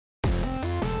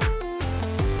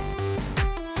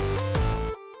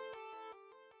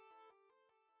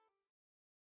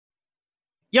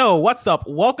Yo, what's up?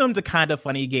 Welcome to Kinda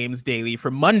Funny Games Daily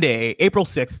for Monday, April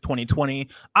 6th, 2020.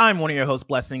 I'm one of your hosts,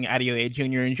 Blessing Adeoye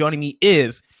Jr., and joining me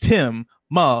is Tim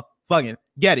fucking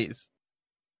Geddes.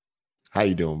 How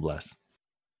you doing, Bless?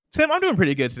 Tim, I'm doing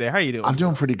pretty good today. How are you doing? I'm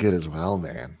doing pretty good as well,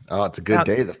 man. Oh, it's a good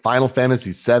day. The Final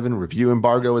Fantasy VII review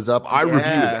embargo is up. Our review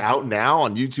is out now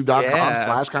on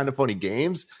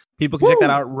youtube.com/kindafunnygames. People can check that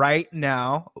out right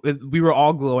now. We were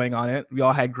all glowing on it. We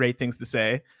all had great things to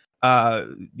say.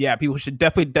 People should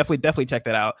definitely check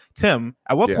that out. Tim,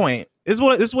 at what point this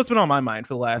is what's been on my mind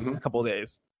for the last couple of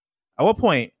days. At what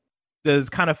point does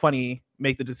Kinda Funny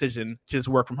make the decision to just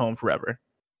work from home forever?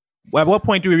 At what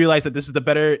point do we realize that this is the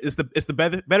better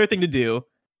thing to do?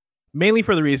 Mainly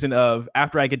for the reason of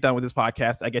after I get done with this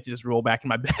podcast, I get to just roll back in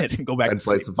my bed and go back and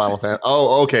play some Final Fantasy.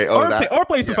 Oh, okay. Or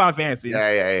play some Final Fantasy.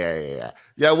 Yeah.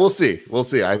 We'll see.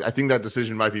 I think that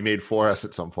decision might be made for us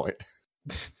at some point.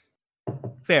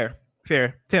 Fair.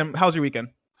 Tim, how's your weekend?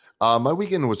 My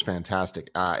weekend was fantastic.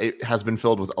 It has been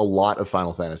filled with a lot of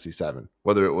Final Fantasy VII,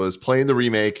 whether it was playing the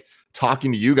remake,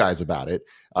 talking to you guys about it,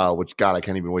 which, God, I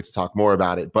can't even wait to talk more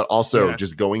about it, but also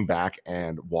just going back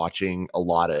and watching a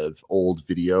lot of old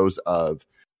videos of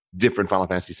different Final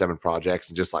Fantasy VII projects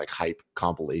and just like hype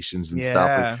compilations and stuff.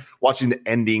 And watching the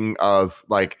ending of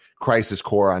like Crisis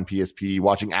Core on PSP,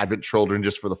 watching Advent Children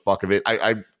just for the fuck of it.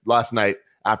 I last night,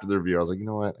 after the review, I was like, you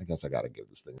know what? I guess I got to give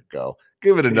this thing a go.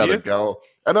 Give it another go.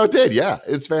 And I did. Yeah,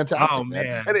 it's fantastic. Oh,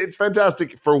 man. And it's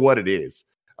fantastic for what it is.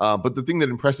 But the thing that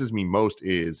impresses me most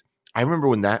is I remember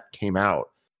when that came out,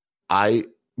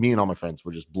 me and all my friends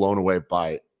were just blown away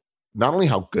by not only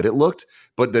how good it looked,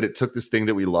 but that it took this thing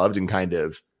that we loved and kind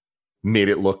of made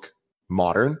it look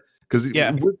modern. Because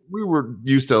we were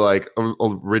used to like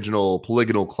original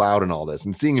Polygonal Cloud and all this,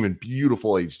 and seeing him in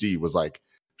beautiful HD was like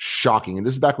shocking. And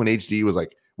this is back when HD was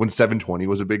like when 720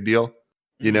 was a big deal,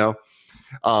 you know?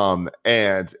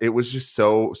 And it was just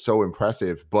so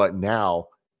impressive. But now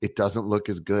it doesn't look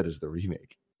as good as the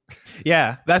remake.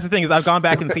 Yeah, that's the thing is I've gone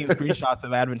back and seen screenshots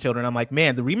of Advent Children. I'm like,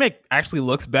 man, the remake actually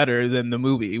looks better than the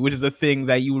movie, which is a thing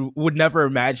that you would never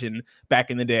imagine back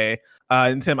in the day.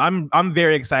 And Tim, I'm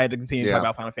very excited to continue to talk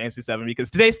about Final Fantasy VII because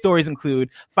today's stories include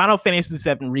Final Fantasy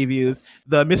VII reviews,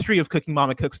 the mystery of Cooking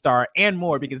Mama Cookstar, and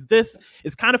more. Because this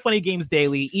is Kinda Funny Games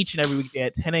Daily each and every weekday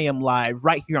at 10 a.m. live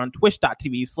right here on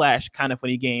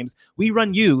twitch.tv/kindafunnygames. We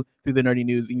run you through the nerdy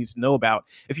news you need to know about.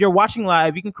 If you're watching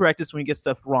live, you can correct us when we get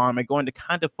stuff wrong by going to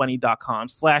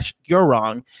kindafunny.com/you're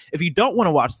wrong. If you don't want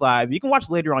to watch live, you can watch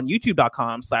later on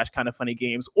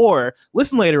youtube.com/kindafunnygames or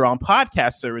listen later on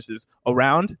podcast services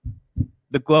around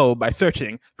the globe by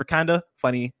searching for Kinda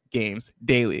Funny Games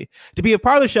Daily. To be a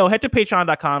part of the show, head to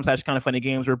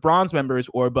patreon.com/kindafunnygames where bronze members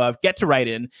or above get to write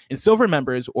in, and silver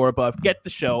members or above get the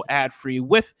show ad-free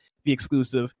with the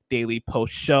exclusive daily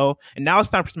post show. And now it's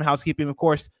time for some housekeeping. Of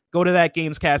course, go to that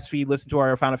Gamescast feed, listen to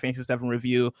our Final Fantasy VII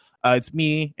review. It's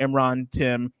me, Imran,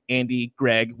 Tim, Andy,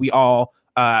 Greg. We all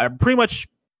pretty much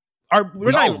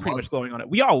we're not even pretty much glowing on it.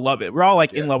 We all love it. We're all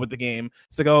like in love with the game.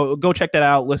 So go check that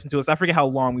out. Listen to us. I forget how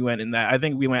long we went in that. I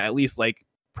think we went at least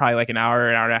probably an hour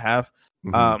and a half.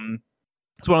 Mm-hmm.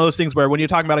 It's one of those things where when you're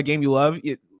talking about a game you love,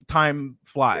 time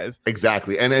flies.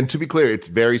 Exactly. And to be clear, it's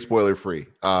very spoiler free.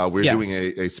 We're doing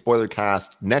a spoiler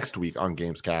cast next week on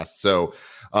Gamescast. So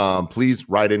please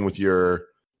write in with your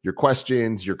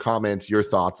questions, your comments, your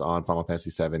thoughts on Final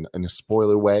Fantasy VII in a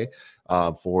spoiler way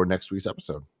for next week's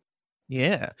episode.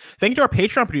 Yeah. Thank you to our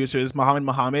Patreon producers,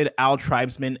 Muhammad, Al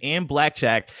Tribesman, and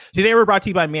Blackjack. Today we're brought to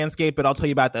you by Manscaped, but I'll tell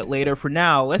you about that later. For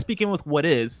now, let's begin with what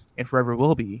is, and forever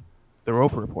will be, the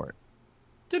Roper Report.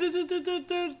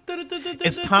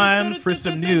 It's time for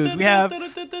some news. We have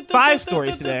 5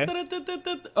 stories today.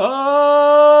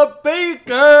 A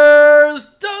baker's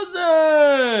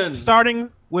dozen! Starting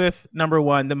with number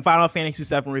 1, the Final Fantasy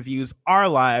VII reviews are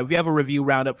live. We have a review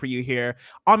roundup for you here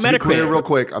on Metacritic. To be clear, real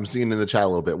quick, I'm seeing in the chat a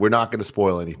little bit. We're not going to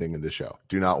spoil anything in this show.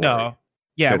 Do not worry. No.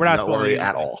 Yeah, we're not spoiling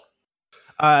at all.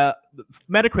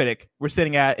 Metacritic, we're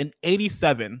sitting at an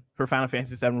 87 for Final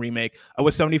Fantasy VII Remake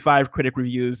with 75 critic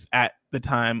reviews at the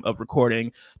time of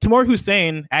recording. Timur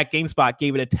Hussein at GameSpot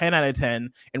gave it a 10 out of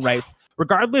 10 and writes,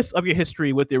 regardless of your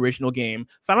history with the original game,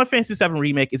 Final Fantasy VII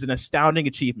Remake is an astounding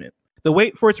achievement. The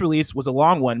wait for its release was a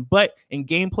long one, but in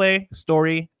gameplay,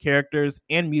 story, characters,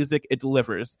 and music, it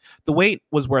delivers. The wait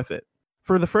was worth it.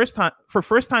 For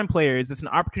first-time players, it's an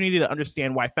opportunity to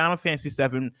understand why Final Fantasy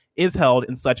VII is held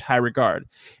in such high regard.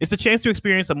 It's the chance to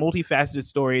experience a multifaceted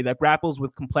story that grapples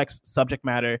with complex subject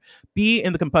matter, be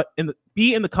in the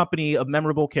company of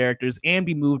memorable characters, and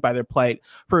be moved by their plight.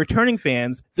 For returning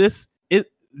fans, this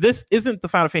isn't the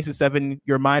Final Fantasy VII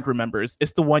your mind remembers.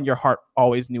 It's the one your heart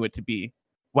always knew it to be.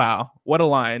 Wow, what a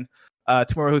line.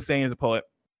 Tamura Hussein is a poet.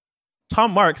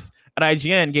 Tom Marks at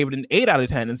IGN gave it an 8 out of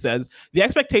 10 and says, the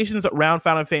expectations around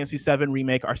Final Fantasy VII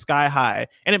Remake are sky high,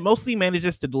 and it mostly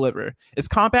manages to deliver. Its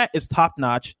combat is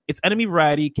top-notch, its enemy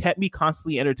variety kept me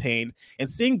constantly entertained, and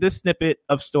seeing this snippet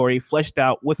of story fleshed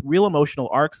out with real emotional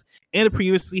arcs and the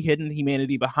previously hidden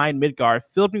humanity behind Midgar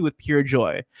filled me with pure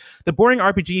joy. The boring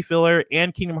RPG filler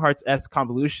and Kingdom Hearts-esque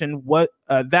convolution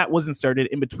that was inserted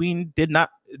in between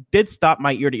did stop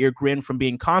my ear-to-ear grin from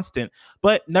being constant,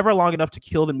 but never long enough to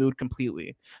kill the mood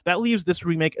completely. That leaves this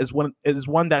remake as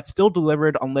one that still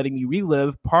delivered on letting me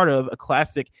relive part of a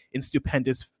classic in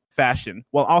stupendous fashion,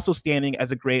 while also standing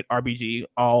as a great RPG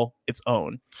all its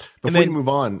own. Before we move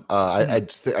on, I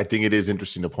think it is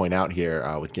interesting to point out here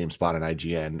with GameSpot and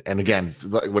IGN. And again,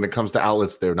 when it comes to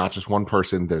outlets, they're not just one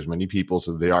person, there's many people.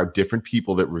 So they are different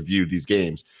people that review these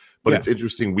games. But It's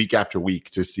interesting week after week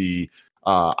to see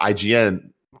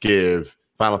IGN give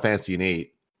Final Fantasy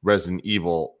VIII, Resident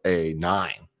Evil a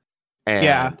 9.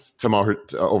 And Tamar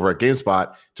over at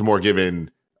GameSpot, Tamar giving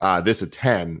this a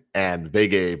 10, and they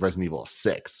gave Resident Evil a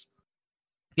 6.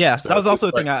 Yeah, so that was also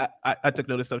a thing I took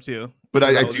notice of too. But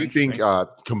I do think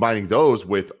combining those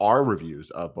with our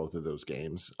reviews of both of those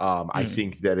games, I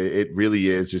think that it really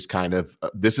is just kind of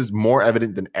this is more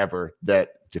evident than ever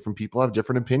that different people have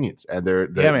different opinions, and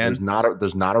there's not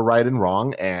a right and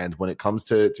wrong. And when it comes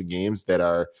to games that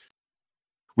are,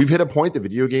 we've hit a point that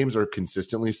video games are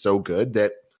consistently so good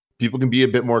that people can be a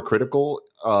bit more critical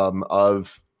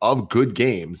of good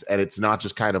games, and it's not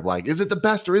just kind of like, is it the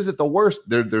best or is it the worst?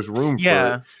 There's room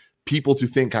for people to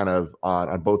think kind of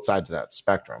on both sides of that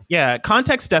spectrum. Yeah,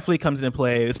 context definitely comes into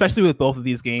play, especially with both of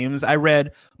these games. I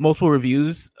read multiple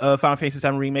reviews of Final Fantasy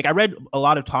VII Remake. I read a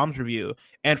lot of Tom's review,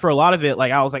 and for a lot of it,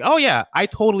 like I was like, oh yeah, I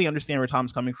totally understand where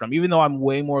Tom's coming from, even though I'm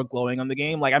way more glowing on the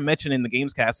game. Like I mentioned in the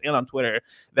Gamescast and on Twitter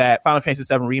that Final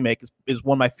Fantasy VII Remake is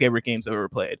one of my favorite games I've ever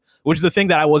played, which is the thing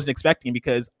that I wasn't expecting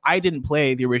because I didn't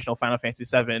play the original Final Fantasy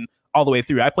VII all the way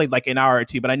through. I played like an hour or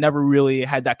two, but I never really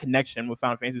had that connection with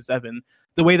Final Fantasy VII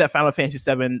the way that Final Fantasy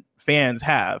VII fans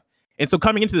have. And so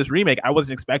coming into this remake, I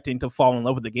wasn't expecting to fall in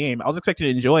love with the game. I was expecting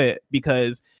to enjoy it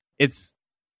because it's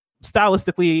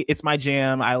stylistically, it's my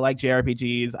jam. I like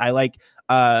JRPGs. I like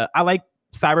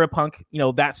cyberpunk,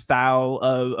 that style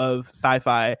of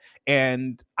sci-fi.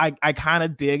 And I kind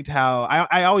of digged how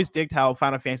I always digged how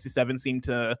Final Fantasy VII seemed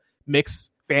to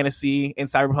mix fantasy and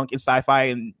cyberpunk and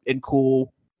sci-fi in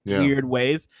cool, weird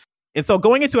ways. And so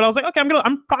going into it, I was like, okay,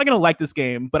 I'm probably gonna like this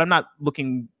game, but I'm not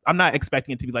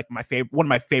expecting it to be like one of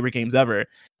my favorite games ever.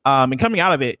 And coming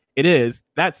out of it, it is.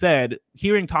 That said,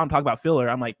 hearing Tom talk about filler,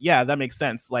 I'm like, yeah, that makes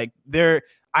sense. Like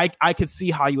I could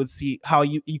see how you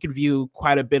could view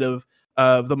quite a bit of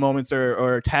the moments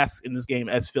or tasks in this game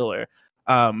as filler.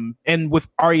 And with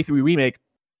RE3 Remake,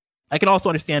 I can also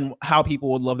understand how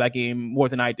people would love that game more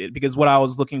than I did, because what I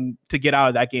was looking to get out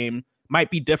of that game might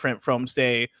be different from,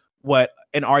 say, what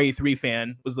an RE3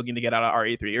 fan was looking to get out of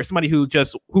RE3, or somebody who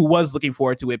was looking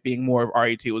forward to it being more of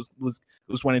RE2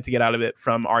 was wanting to get out of it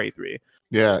from RE3.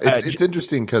 Yeah, it's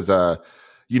interesting because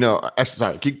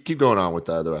sorry, keep going on with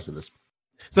the rest of this.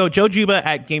 So Joe Juba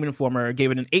at Game Informer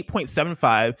gave it an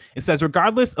 8.75 and says,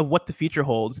 regardless of what the future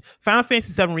holds, Final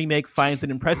Fantasy VII Remake finds an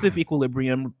impressive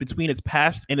equilibrium between its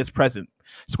past and its present.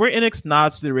 Square Enix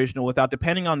nods to the original without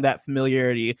depending on that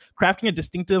familiarity, crafting a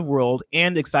distinctive world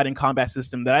and exciting combat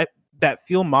system that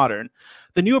feel modern.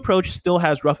 The new approach still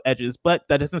has rough edges, but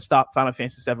that doesn't stop Final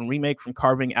Fantasy VII Remake from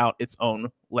carving out its own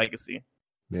legacy.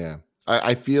 Yeah,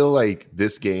 I feel like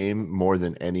this game, more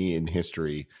than any in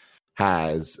history,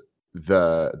 has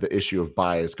the issue of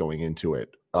bias going into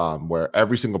it, where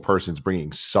every single person's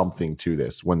bringing something to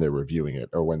this when they're reviewing it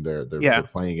or when they're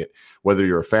playing it, whether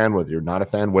you're a fan, whether you're not a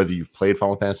fan, whether you've played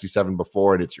Final Fantasy VII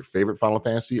before and it's your favorite Final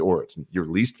Fantasy or it's your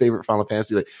least favorite Final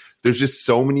Fantasy. Like, there's just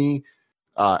so many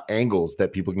angles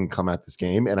that people can come at this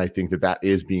game, and I think that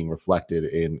is being reflected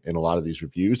in a lot of these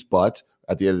reviews. But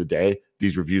at the end of the day,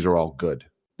 these reviews are all good.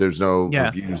 There's no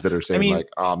reviews that are saying like,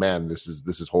 oh man, this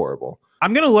is horrible.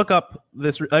 I'm going to look up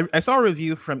this. I saw a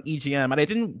review from EGM, and I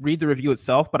didn't read the review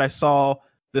itself, but I saw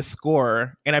the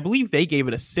score, and I believe they gave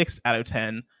it a 6 out of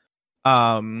 10.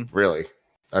 Really?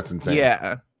 That's insane.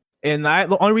 Yeah. And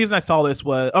the only reason I saw this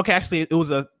was, actually, it was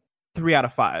a 3 out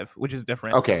of 5, which is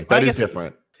different. Okay, that is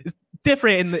different. It's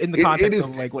different in the context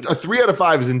of like what a 3 out of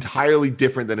 5 is entirely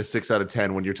different than a 6 out of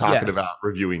 10 when you're talking about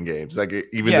reviewing games. Like,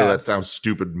 even though that sounds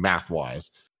stupid math-wise.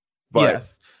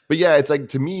 But yeah, it's like,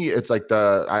 to me, it's like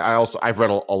I've read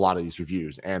a lot of these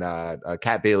reviews, and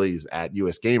Kat Bailey's at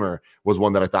US Gamer was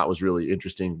one that I thought was really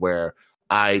interesting, where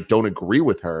I don't agree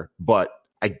with her, but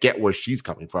I get where she's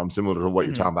coming from, similar to what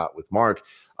you're talking about with Mark.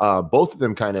 Both of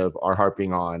them kind of are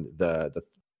harping on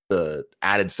the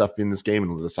added stuff in this game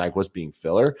and the side quest being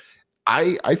filler.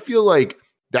 I feel like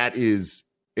that is,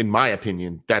 in my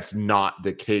opinion, that's not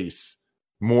the case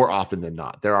more often than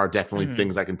not. There are definitely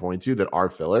things I can point to that are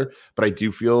filler, but I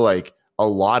do feel like a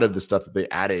lot of the stuff that they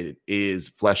added is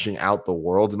fleshing out the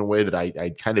world in a way that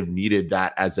I kind of needed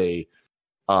that as a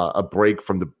break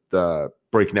from the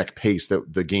breakneck pace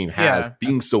that the game has,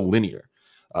 being so linear,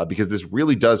 because this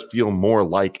really does feel more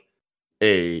like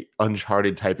a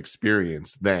Uncharted type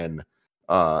experience than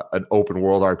an open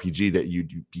world RPG that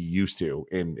you'd be used to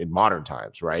in modern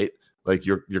times, right? Like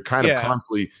you're kind of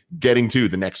constantly getting to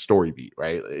the next story beat,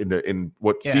 right? In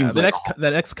what seems the like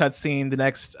next cutscene, the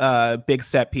next big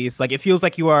set piece. Like it feels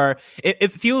like you are.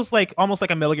 It feels like almost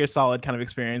like a Metal Gear Solid kind of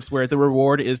experience, where the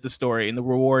reward is the story, and the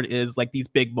reward is like these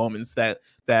big moments that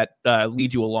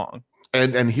lead you along.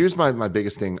 And here's my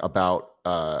biggest thing about.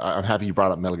 I'm happy you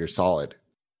brought up Metal Gear Solid.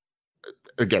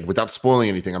 Again, without spoiling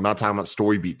anything, I'm not talking about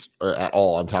story beats at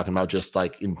all. I'm talking about just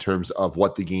like in terms of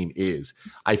what the game is.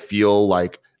 I feel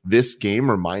like this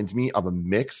game reminds me of a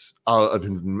mix of,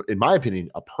 in my opinion,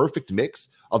 a perfect mix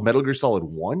of Metal Gear Solid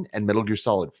 1 and Metal Gear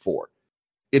Solid 4.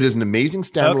 It is an amazing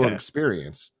standalone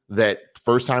experience that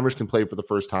first-timers can play for the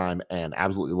first time and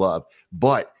absolutely love.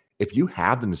 But if you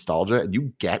have the nostalgia and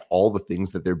you get all the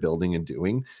things that they're building and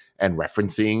doing and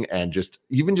referencing and just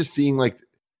seeing like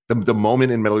the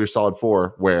moment in Metal Gear Solid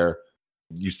 4 where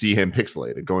you see him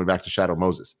pixelated going back to Shadow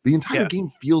Moses, the entire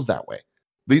game feels that way.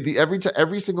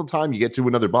 Every single time you get to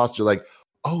another boss, you're like,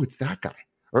 oh, it's that guy,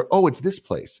 or oh, it's this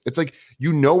place. It's like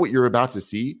you know what you're about to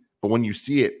see, but when you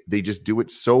see it, they just do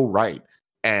it so right,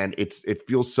 and it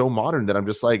feels so modern that I'm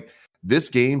just like, this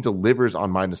game delivers on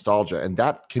my nostalgia, and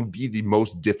that can be the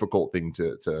most difficult thing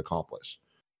to accomplish.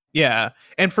 Yeah,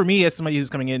 and for me, as somebody who's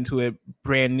coming into it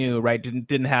brand new, right,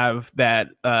 didn't have that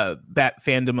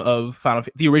fandom of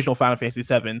the original Final Fantasy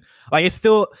VII. Like it's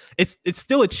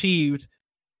still achieved.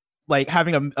 Like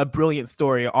having a brilliant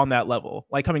story on that level,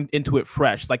 like coming into it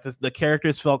fresh, like the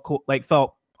characters felt cool, like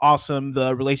felt awesome.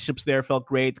 The relationships there felt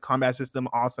great. The combat system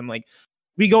awesome. Like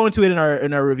we go into it in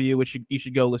our review, which you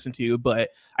should go listen to. But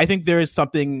I think there is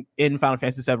something in Final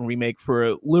Fantasy VII Remake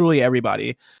for literally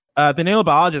everybody. The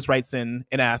Nanobiologist writes in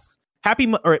and asks,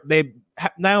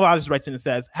 Nanobiologist writes in and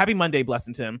says, "Happy Monday, Bless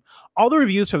and Tim. All the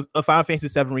reviews of Final Fantasy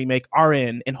VII Remake are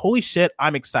in, and holy shit,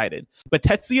 I'm excited. But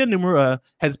Tetsuya Nomura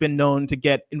has been known to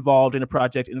get involved in a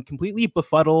project and completely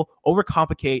befuddle,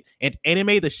 overcomplicate, and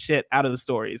anime the shit out of the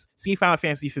stories. See Final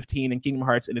Fantasy 15 and Kingdom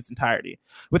Hearts in its entirety.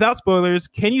 Without spoilers,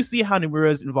 can you see how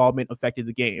Nomura's involvement affected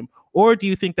the game? Or do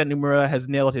you think that Nomura has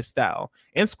nailed his style,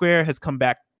 and Square has come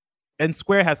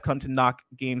to knock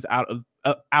games out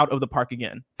of the park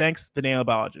again? Thanks, the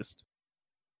Nanobiologist."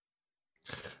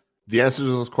 The answers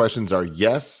to those questions are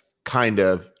yes, kind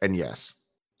of, and yes.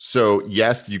 So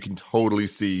yes, you can totally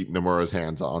see Nomura's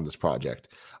hands on this project.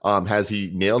 Has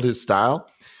he nailed his style?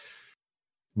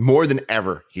 More than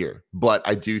ever here. But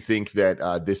I do think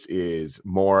that this is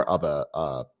more of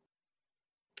a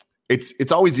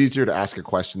it's always easier to ask a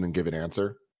question than give an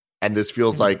answer. And this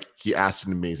feels like he asked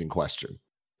an amazing question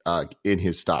in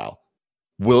his style.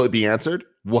 Will it be answered?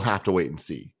 We'll have to wait and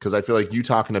see. Because I feel like you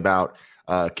talking about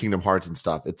Kingdom Hearts and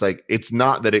stuff, it's like it's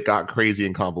not that it got crazy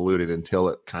and convoluted until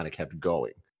it kind of kept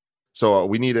going. So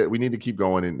we need to keep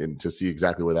going and to see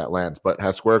exactly where that lands. But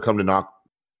has Square come to knock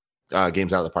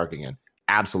games out of the park again?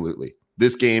 Absolutely.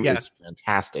 This game is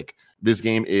fantastic. This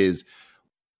game is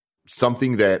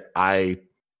something that I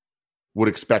would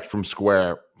expect from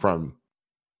Square from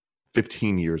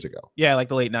 15 years ago. Yeah, like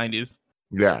the late 90s.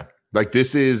 Yeah. Like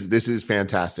this is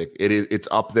fantastic. It's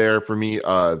up there for me.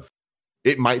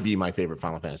 It might be my favorite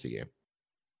Final Fantasy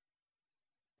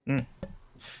game.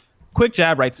 Quick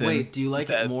Jab writes in. Wait, do you like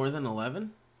it more than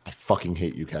 11? I fucking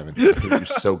hate you, Kevin. I hate you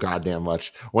so goddamn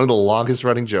much. One of the longest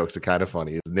running jokes, that kind of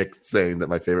funny, is Nick saying that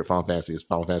my favorite Final Fantasy is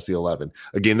Final Fantasy 11,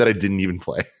 a game that I didn't even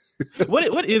play.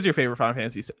 What is your favorite Final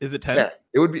Fantasy? Is it 10? Yeah,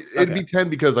 it'd be 10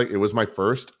 because like it was my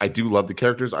first. I do love the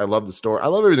characters. I love the story. I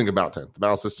love everything about 10. The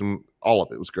battle system, all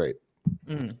of it was great.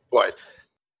 But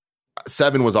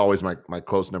 7 was always my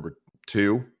close number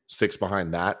 2, 6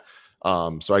 behind that.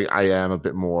 So I am a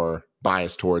bit more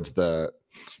biased towards the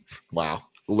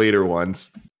later ones.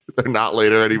 They're not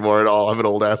later anymore at all. I'm an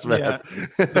old ass man. Yeah.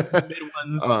 The mid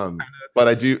ones, but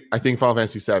I think Final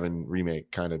Fantasy VII Remake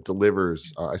kind of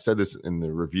delivers. I said this in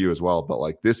the review as well, but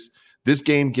like this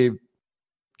game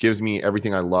gives me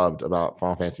everything I loved about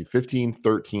Final Fantasy 15,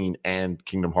 13, and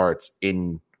Kingdom Hearts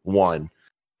in one,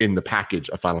 in the package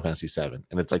of Final Fantasy VII.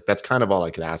 And it's like that's kind of all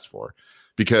I could ask for,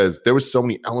 because there was so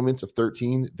many elements of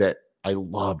 13 that I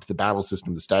loved the battle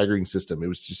system, the staggering system. It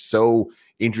was just so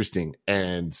interesting.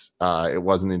 And it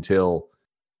wasn't until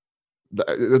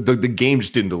the game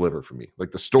just didn't deliver for me.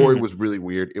 Like the story was really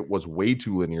weird. It was way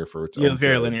too linear for its own. It was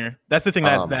very linear. That's the thing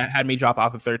that had me drop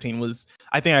off of 13 was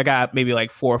I think I got maybe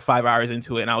like 4 or 5 hours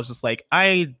into it and I was just like,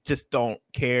 I just don't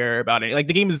care about it. Like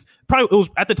the game is probably, it was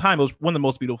at the time, it was one of the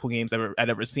most beautiful games I'd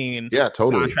ever seen. Yeah,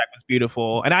 totally. The soundtrack was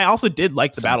beautiful. And I also did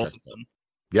like the battle system.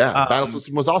 Yeah, the battle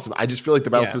system was awesome. I just feel like the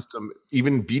battle system,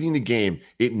 even beating the game,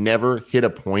 it never hit a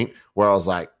point where I was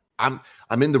like,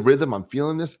 I'm in the rhythm, I'm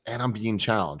feeling this, and I'm being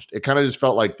challenged. It kind of just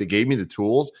felt like they gave me the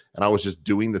tools, and I was just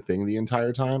doing the thing the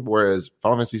entire time. Whereas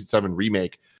Final Fantasy VII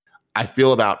Remake, I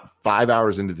feel about 5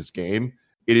 hours into this game,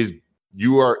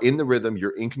 you are in the rhythm,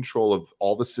 you're in control of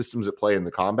all the systems at play in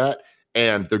the combat,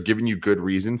 and they're giving you good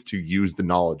reasons to use the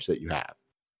knowledge that you have.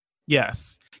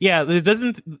 Yes. Yeah, it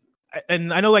doesn't,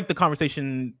 and I know like the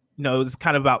conversation, it's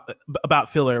kind of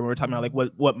about filler when we're talking about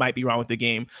like what might be wrong with the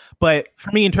game. But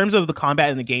for me, in terms of the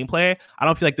combat and the gameplay, I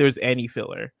don't feel like there's any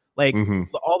filler. Like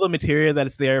all the material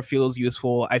that's there feels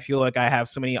useful. I feel like I have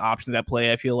so many options at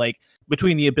play. I feel like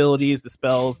between the abilities, the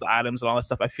spells, the items, and all that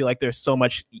stuff, I feel like there's so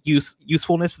much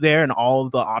usefulness there and all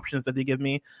of the options that they give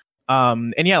me.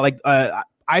 And yeah, like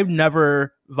I've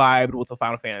never vibed with a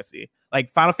Final Fantasy. Like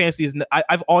Final Fantasy is,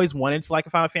 I've always wanted to like a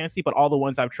Final Fantasy, but all the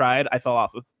ones I've tried, I fell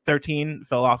off of. 13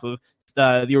 fell off of.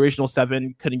 The original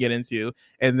 7 couldn't get into,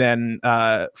 and then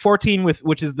 14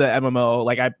 which is the MMO.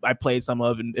 Like I played some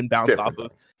of and bounced off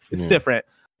of. It's different.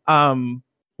 What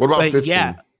about 15?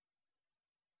 Yeah,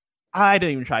 I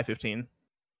didn't even try 15.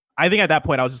 I think at that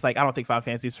point I was just like, I don't think Final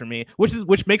Fantasy is for me,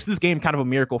 which makes this game kind of a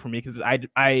miracle for me because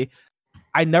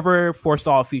I never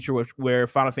foresaw a future where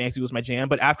Final Fantasy was my jam,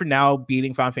 but after now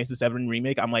beating Final Fantasy 7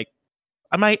 Remake, I'm like,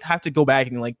 I might have to go back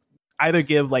and like either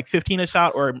give like 15 a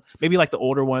shot or maybe like the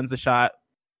older ones a shot.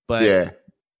 But yeah,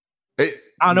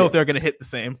 I don't know if they're going to hit the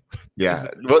same. Yeah,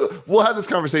 we'll have this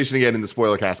conversation again in the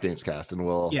Spoiler Cast Games Cast, and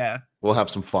we'll have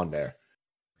some fun there.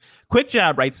 Quick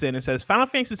Jab writes in and says, Final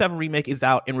Fantasy VII Remake is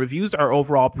out and reviews are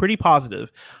overall pretty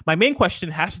positive. My main question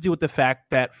has to do with the fact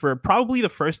that for probably the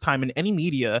first time in any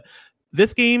media,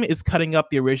 this game is cutting up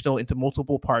the original into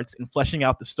multiple parts and fleshing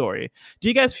out the story. Do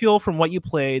you guys feel from what you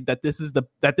played that this was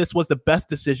the best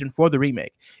decision for the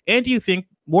remake? And do you think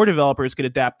more developers could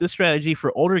adapt this strategy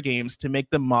for older games to make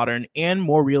them modern and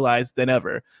more realized than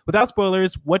ever? Without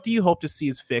spoilers, what do you hope to see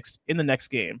is fixed in the next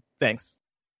game? Thanks.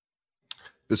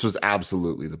 This was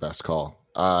absolutely the best call.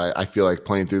 I feel like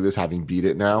playing through this, having beat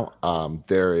it now,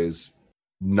 there is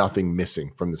nothing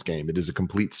missing from this game. It is a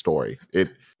complete story. It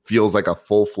feels like a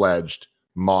full-fledged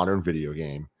modern video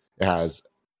game. It has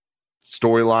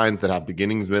storylines that have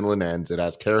beginnings, middle, and ends. It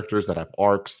has characters that have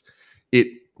arcs. It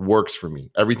works for me.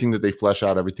 Everything that they flesh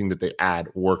out, everything that they add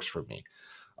works for me.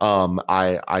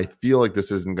 I feel like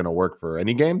this isn't going to work for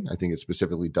any game. I think it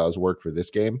specifically does work for this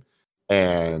game.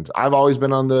 And I've always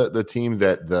been on the team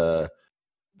that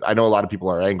I know a lot of people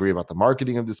are angry about the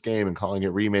marketing of this game and calling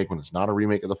it remake when it's not a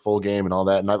remake of the full game and all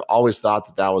that. And I've always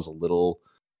thought that was a little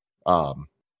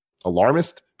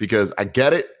alarmist because I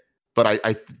get it, but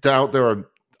I doubt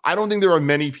I don't think there are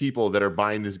many people that are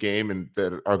buying this game and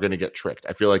that are going to get tricked.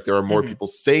 I feel like there are more people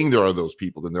saying there are those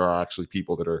people than there are actually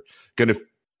people that are going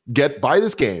to buy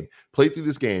this game, play through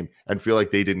this game, and feel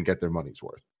like they didn't get their money's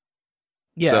worth.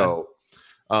 Yeah.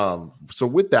 So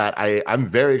with that, I'm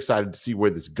very excited to see where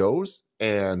this goes.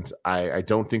 And I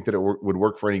don't think that it would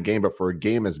work for any game, but for a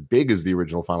game as big as the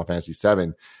original Final Fantasy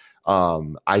VII,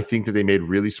 I think that they made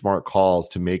really smart calls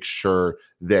to make sure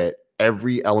that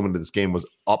every element of this game was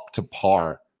up to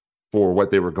par for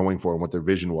what they were going for and what their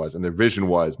vision was. And their vision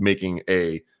was making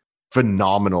a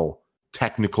phenomenal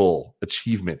technical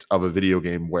achievement of a video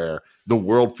game where the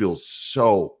world feels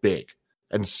so big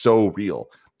and so real.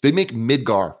 They make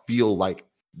Midgar feel like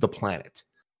the planet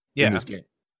in this game.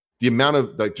 The amount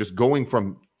of like just going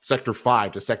from Sector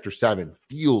 5 to Sector 7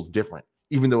 feels different,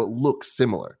 even though it looks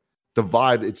similar. The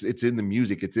vibe, it's in the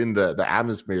music, it's in the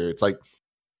atmosphere. It's like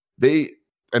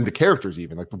and the characters,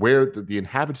 even like where the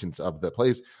inhabitants of the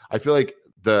place. I feel like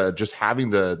just having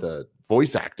the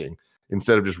voice acting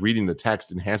instead of just reading the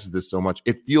text enhances this so much.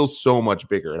 It feels so much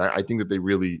bigger, and I think that they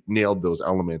really nailed those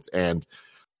elements. And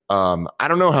I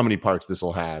don't know how many parts this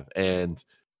will have, and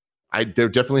there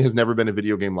definitely has never been a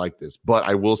video game like this. But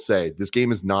I will say this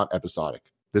game is not episodic.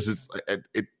 This is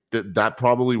that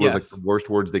probably was like the worst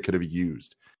words they could have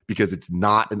used, because it's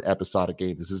not an episodic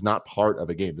game. This is not part of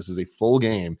a game. This is a full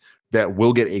game that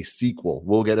will get a sequel.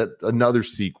 We'll get another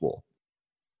sequel.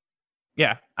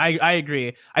 Yeah, I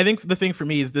agree. I think the thing for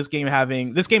me is this game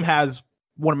has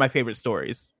one of my favorite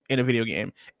stories in a video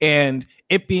game. And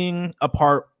it being a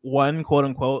part 1, quote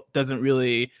unquote, doesn't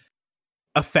really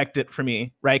affect it for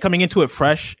me, right? Coming into it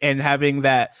fresh and having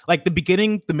that, like, the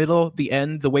beginning, the middle, the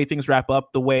end, the way things wrap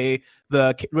up, the way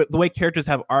characters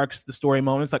have arcs, the story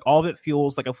moments, like all of it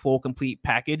feels like a full complete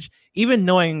package, even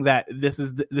knowing that this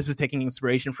is taking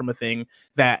inspiration from a thing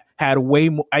that had way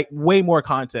more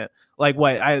content. Like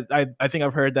what I think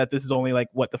I've heard that this is only like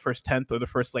what the first 10th or the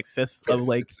first like 5th of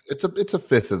like it's a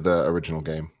fifth of the original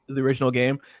game.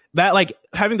 That, like,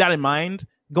 having that in mind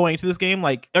going into this game,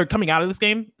 like, or coming out of this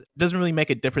game, doesn't really make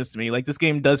a difference to me. Like, this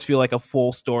game does feel like a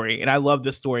full story, and I love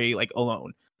this story like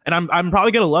alone. And I'm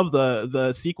probably gonna love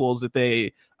the sequels if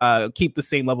they keep the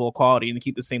same level of quality and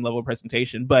keep the same level of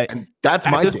presentation. But and that's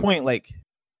at my this thing, point, like,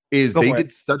 is they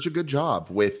did such a good job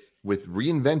with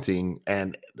reinventing,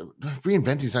 and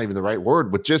reinventing is not even the right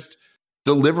word, with just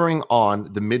delivering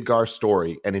on the Midgar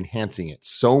story and enhancing it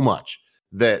so much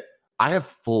that I have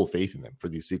full faith in them for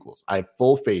these sequels. I have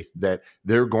full faith that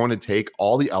they're going to take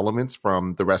all the elements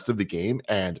from the rest of the game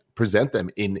and present them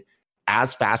in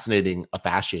as fascinating a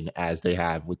fashion as they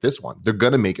have with this one. They're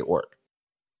going to make it work.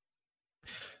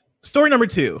 Story number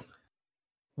 2.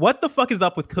 What the fuck is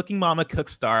up with Cooking Mama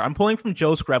Cookstar? I'm pulling from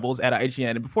Joe Screbbles at IGN.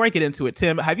 And before I get into it,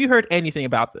 Tim, have you heard anything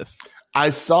about this?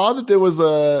 I saw that there was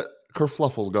a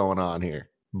kerfluffle going on here.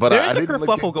 But there's a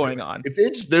kerfluffle going on.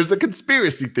 There's a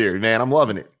conspiracy theory, man. I'm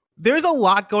loving it. There's a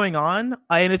lot going on,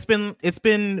 and it's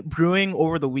been brewing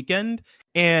over the weekend.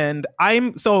 And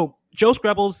Joe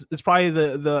Screbbles is probably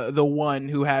the one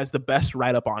who has the best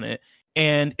write-up on it,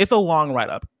 and it's a long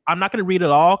write-up. I'm not going to read it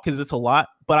all because it's a lot,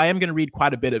 but I am going to read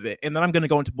quite a bit of it, and then I'm going to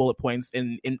go into bullet points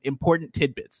and important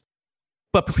tidbits.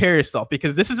 But prepare yourself,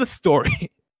 because this is a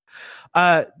story.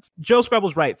 Joe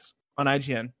Screbbles writes on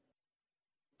IGN,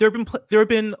 There have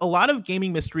been a lot of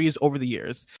gaming mysteries over the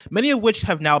years, many of which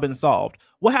have now been solved.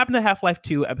 What happened to Half-Life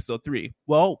 2 Episode 3?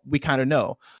 Well, we kind of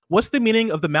know. What's the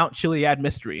meaning of the Mount Chiliad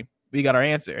mystery? We got our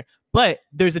answer. But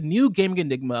there's a new gaming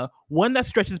enigma, one that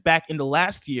stretches back into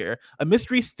last year, a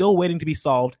mystery still waiting to be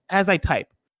solved as I type.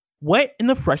 What in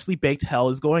the freshly baked hell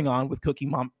is going on with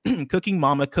Cooking Mama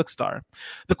Cookstar?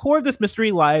 The core of this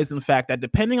mystery lies in the fact that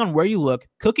depending on where you look,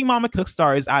 Cooking Mama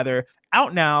Cookstar is either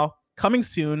out now, coming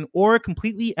soon, or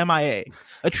completely MIA.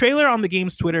 A trailer on the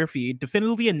game's Twitter feed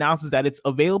definitively announces that it's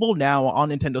available now on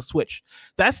Nintendo Switch.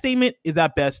 That statement is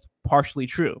at best partially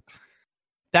true.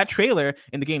 That trailer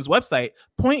and the game's website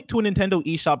point to a Nintendo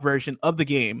eShop version of the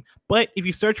game, but if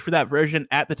you search for that version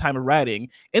at the time of writing,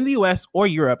 in the US or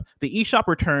Europe, the eShop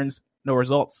returns no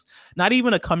results, not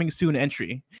even a coming soon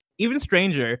entry. Even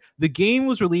stranger, the game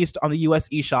was released on the US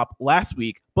eShop last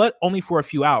week, but only for a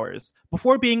few hours,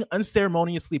 before being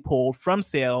unceremoniously pulled from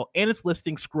sale and its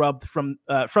listing scrubbed from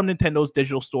Nintendo's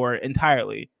digital store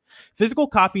entirely. Physical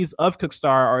copies of Cookstar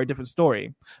are a different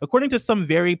story. According to some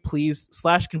very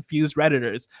pleased/confused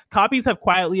Redditors, copies have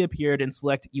quietly appeared in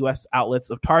select US outlets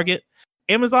of Target.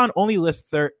 Amazon only lists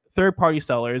third-party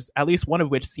sellers, at least one of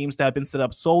which seems to have been set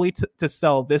up solely to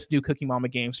sell this new Cooking Mama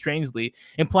game, strangely,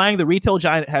 implying the retail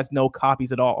giant has no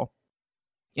copies at all.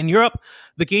 In Europe,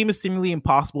 the game is seemingly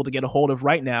impossible to get a hold of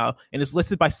right now and is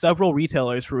listed by several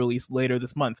retailers for release later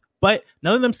this month, but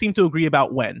none of them seem to agree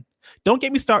about when. Don't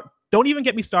even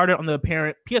get me started on the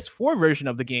apparent PS4 version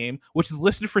of the game, which is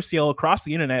listed for sale across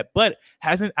the internet, but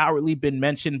hasn't outwardly been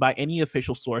mentioned by any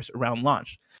official source around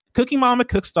launch. Cooking Mama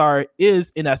Cookstar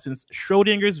is, in essence,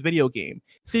 Schrodinger's video game,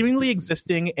 seemingly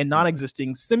existing and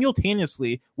non-existing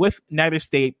simultaneously, with neither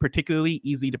state particularly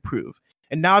easy to prove.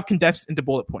 And now I've condensed into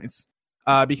bullet points,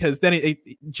 because then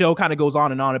Joe kind of goes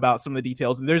on and on about some of the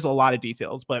details, and there's a lot of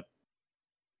details, but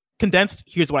condensed,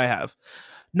 here's what I have.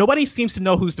 Nobody seems to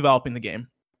know who's developing the game.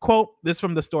 Quote, this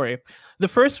from the story. The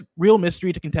first real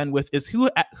mystery to contend with is who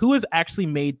has actually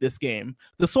made this game.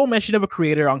 The sole mention of a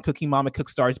creator on Cooking Mama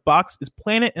Cookstar's box is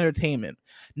Planet Entertainment.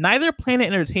 Neither Planet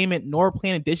Entertainment nor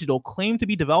Planet Digital claim to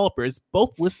be developers.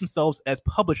 Both list themselves as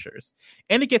publishers.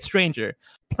 And it gets stranger.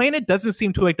 Planet doesn't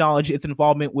seem to acknowledge its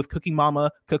involvement with Cooking Mama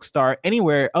Cookstar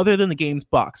anywhere other than the game's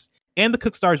box and the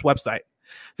Cookstar's website.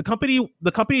 The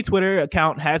company Twitter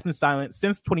account has been silent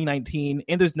since 2019,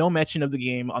 and there's no mention of the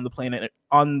game on the Planet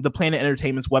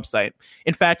Entertainment's website.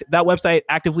 In fact, that website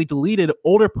actively deleted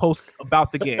older posts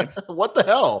about the game. What the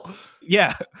hell?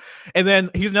 Yeah. And then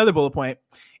here's another bullet point.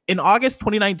 In August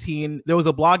 2019, there was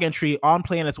a blog entry on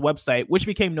Planet's website, which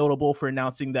became notable for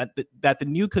announcing that the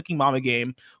new Cooking Mama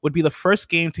game would be the first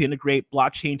game to integrate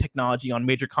blockchain technology on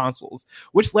major consoles,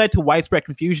 which led to widespread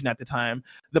confusion at the time.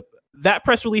 That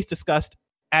press release discussed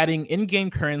adding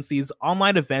in-game currencies,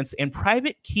 online events, and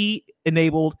private key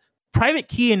enabled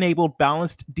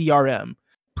balanced DRM.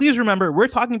 please remember we're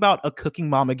talking about a Cooking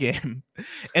Mama game.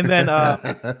 And then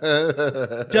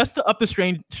just to up the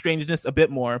strangeness a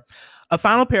bit more, a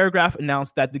final paragraph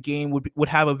announced that the game would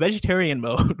have a vegetarian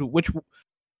mode, which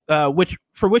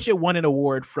it won an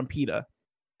award from PETA.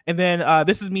 And then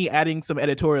this is me adding some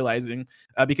editorializing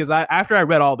because after I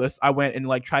read all this, I went and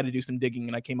like tried to do some digging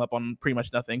and I came up on pretty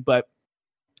much nothing. But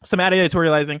some added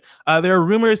editorializing. There are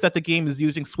rumors that the game is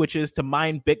using switches to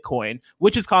mine Bitcoin,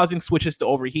 which is causing switches to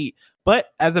overheat. But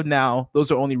as of now, those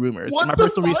are only rumors. In my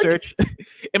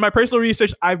personal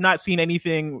research, I've not seen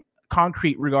anything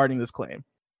concrete regarding this claim.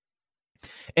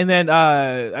 And then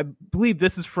I believe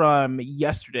this is from late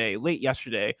yesterday.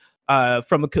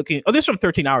 From this is from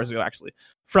 13 hours ago, actually,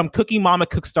 from Cooking Mama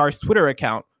Cookstar's Twitter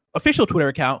account, official Twitter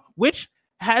account, which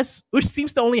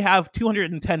seems to only have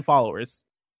 210 followers.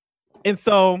 And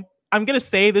so I'm gonna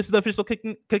say this is the official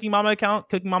Cooking Mama account,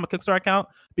 Cooking Mama Cookstar account,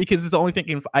 because it's the only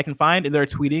thing I can find, and they're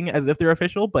tweeting as if they're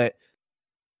official, but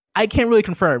I can't really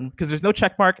confirm because there's no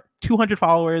check mark, 200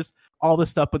 followers, all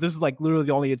this stuff. But this is like literally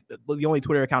the only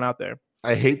Twitter account out there.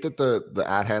 I hate that the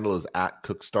ad handle is at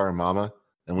Cookstar Mama,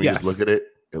 and when you just look at it,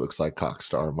 it looks like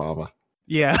Cockstar Mama.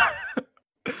 Yeah.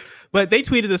 But they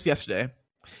tweeted this yesterday.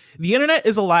 The internet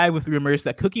is alive with rumors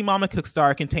that Cooking Mama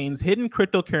Cookstar contains hidden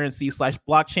cryptocurrency /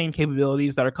 blockchain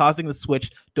capabilities that are causing the Switch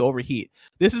to overheat.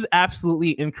 This is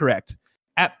absolutely incorrect.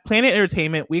 At Planet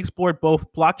Entertainment, we explored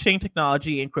both blockchain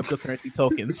technology and cryptocurrency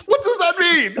tokens. What does that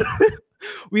mean?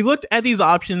 We looked at these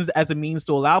options as a means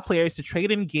to allow players to trade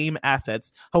in game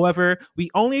assets. However, we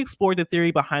only explored the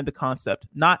theory behind the concept,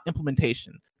 not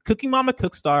implementation. Cooking Mama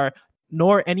Cookstar,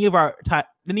 nor any of our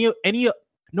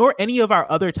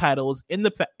other titles in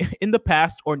the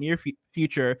past or near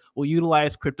future will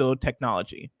utilize crypto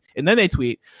technology. And then they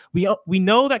tweet, we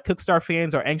know that Cookstar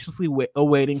fans are anxiously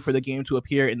awaiting for the game to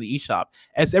appear in the eShop.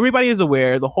 As everybody is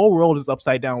aware, the whole world is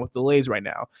upside down with delays right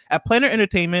now. At Planet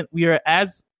Entertainment, we are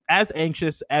as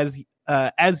anxious as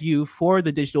you for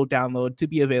the digital download to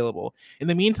be available. In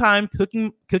the meantime,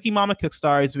 Cooking Mama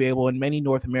Cookstar is available in many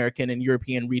North American and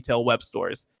European retail web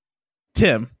stores.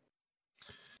 Tim,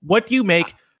 what do you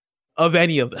make of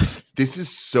any of this? This is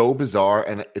so bizarre,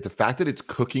 and the fact that it's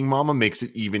Cooking Mama makes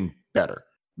it even better.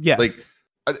 Yes. Like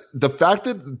the fact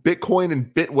that Bitcoin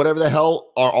and whatever the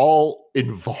hell are all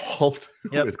involved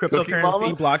with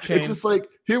cryptocurrency, blockchain. It's just like,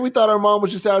 here we thought our mom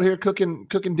was just out here cooking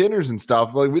dinners and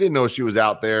stuff. Like, we didn't know she was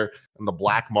out there in the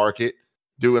black market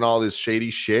doing all this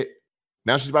shady shit.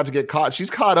 Now she's about to get caught.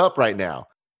 She's caught up right now.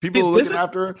 People are looking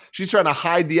after her. She's trying to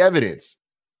hide the evidence.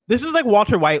 This is like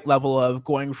Walter White level of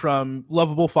going from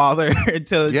lovable father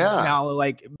to now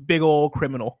like big old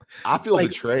criminal. I feel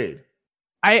betrayed.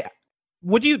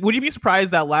 Would you be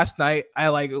surprised that last night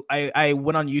I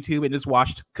went on YouTube and just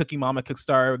watched Cooking Mama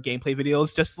Cookstar gameplay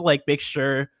videos just to like make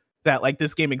sure that like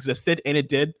this game existed, and it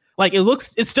did. Like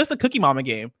it's just a Cooking Mama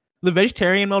game. The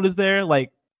vegetarian mode is there,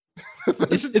 like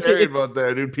vegetarian mode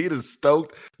there, dude. Pete is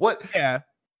stoked. What? Yeah.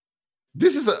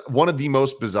 This is one of the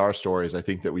most bizarre stories I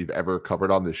think that we've ever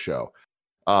covered on this show.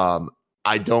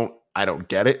 I don't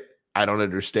get it. I don't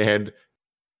understand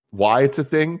why it's a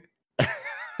thing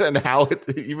and how it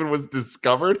even was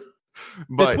discovered.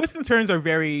 But the twists and turns are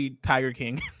very Tiger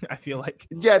King, I feel like.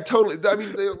 Yeah, totally. I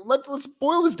mean, let's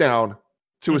boil this down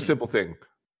to a simple thing.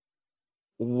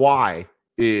 Why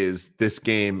is this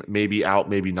game maybe out,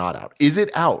 maybe not out? Is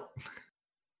it out?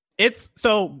 It's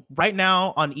so right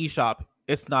now on eShop,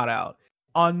 it's not out.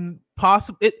 On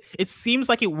it seems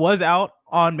like it was out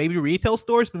on maybe retail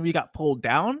stores, but we got pulled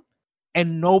down,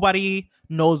 and nobody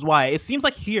knows why. It seems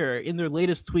like here in their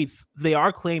latest tweets, they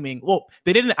are claiming, well,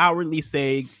 they didn't outwardly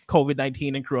say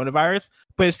COVID-19 and coronavirus,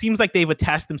 but it seems like they've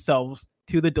attached themselves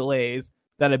to the delays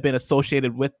that have been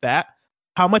associated with that.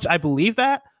 How much I believe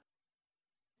that,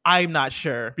 I'm not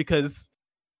sure, because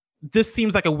this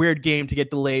seems like a weird game to get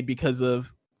delayed because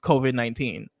of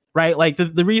COVID-19. Right, like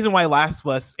the reason why Last of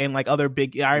Us and like other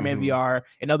big Iron Man VR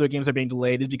and other games are being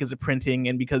delayed is because of printing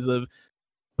and because of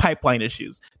pipeline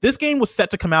issues. This game was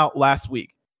set to come out last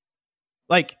week.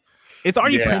 Like, it's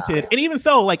already printed, and even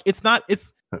so, like it's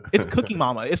Cooking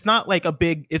Mama. It's not like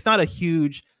it's not a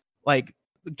huge like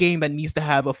game that needs to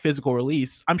have a physical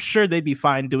release. I'm sure they'd be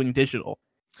fine doing digital.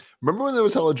 Remember when there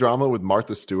was hella drama with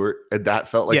Martha Stewart, and that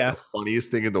felt like the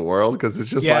funniest thing in the world, because it's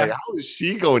just like, how is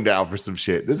she going down for some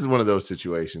shit? This is one of those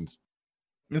situations.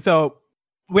 And so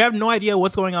we have no idea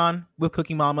what's going on with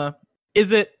Cooking Mama.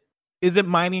 Is it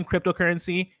mining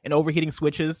cryptocurrency and overheating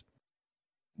switches?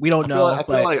 We don't know. I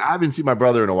feel like I haven't seen my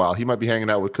brother in a while. He might be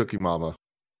hanging out with Cooking Mama.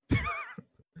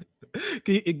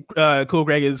 Cool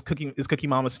Greg is Cooking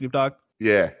Mama Snoop Dogg.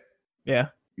 Yeah.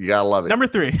 You gotta love it. Number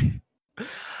 3.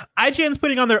 IGN's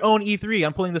putting on their own E3.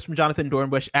 I'm pulling this from Jonathan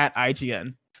Dornbush at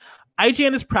IGN.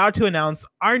 IGN is proud to announce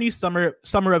our new Summer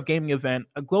of Gaming event,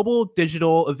 a global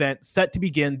digital event set to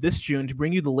begin this June to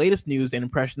bring you the latest news and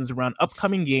impressions around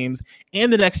upcoming games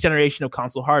and the next generation of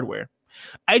console hardware.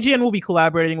 IGN will be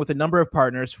collaborating with a number of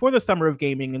partners for the Summer of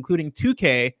Gaming, including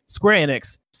 2K, Square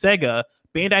Enix, Sega,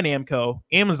 Bandai Namco,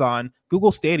 Amazon,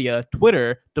 Google Stadia,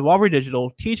 Twitter, Devolver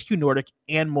Digital, THQ Nordic,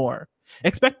 and more.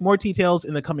 Expect more details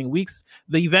in the coming weeks.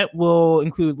 The event will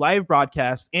include live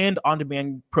broadcasts and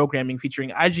on-demand programming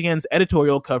featuring IGN's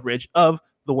editorial coverage of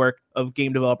the work of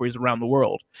game developers around the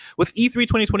world. With E3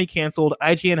 2020 canceled,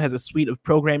 IGN has a suite of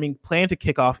programming planned to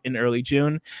kick off in early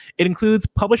June. It includes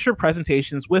publisher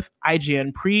presentations with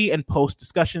IGN pre- and post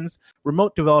discussions,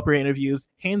 remote developer interviews,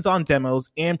 hands-on demos,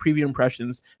 and preview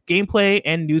impressions, gameplay,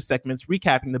 and news segments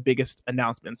recapping the biggest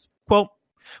announcements. Quote,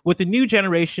 with the new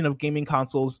generation of gaming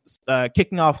consoles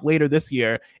kicking off later this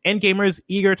year, and gamers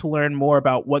eager to learn more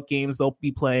about what games they'll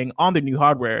be playing on the new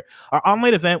hardware, our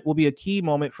online event will be a key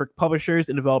moment for publishers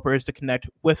and developers to connect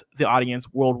with the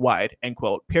audience worldwide, end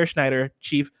quote. Per Schneider,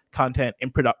 Chief Content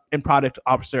and Product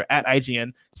Officer at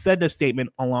IGN, said in a statement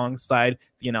alongside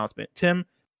the announcement. Tim,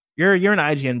 you're an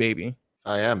IGN baby.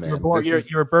 I am, man. You're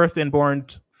birthed and born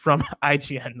from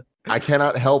IGN. I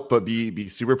cannot help but be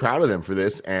super proud of them for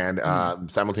this, and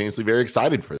simultaneously very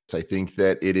excited for this. I think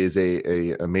that it is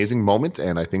a amazing moment,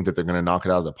 and I think that they're going to knock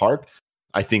it out of the park.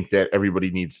 I think that everybody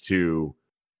needs to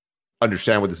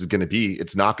understand what this is going to be.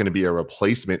 It's not going to be a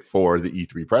replacement for the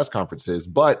E3 press conferences,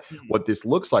 but what this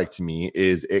looks like to me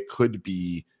is it could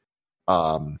be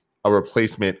a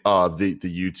replacement of the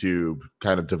YouTube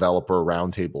kind of developer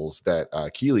roundtables that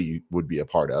Keighley would be a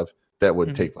part of. That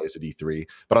would take place at E3.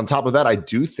 But on top of that, I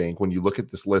do think when you look at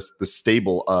this list, the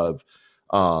stable of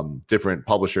different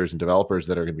publishers and developers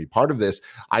that are going to be part of this,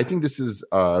 I think this is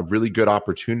a really good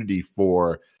opportunity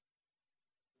for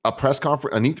a press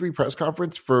conference, an E3 press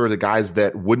conference for the guys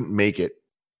that wouldn't make it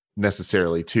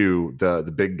necessarily to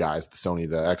the big guys, the Sony,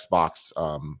 the Xbox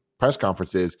press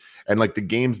conferences, and like the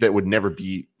games that would never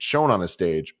be shown on a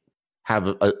stage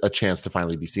have a chance to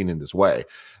finally be seen in this way.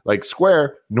 Like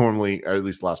Square normally, or at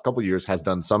least the last couple of years, has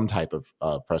done some type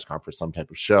of press conference, some type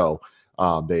of show.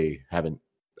 They haven't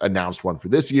announced one for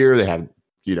this year. They haven't,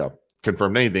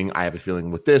 confirmed anything. I have a feeling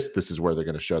with this is where they're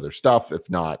going to show their stuff, if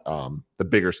not the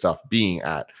bigger stuff being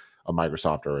at a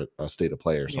Microsoft or a State of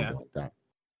Play or something like that.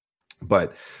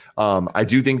 But I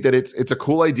do think that it's a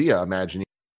cool idea, imagining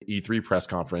E3 press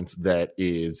conference that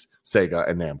is Sega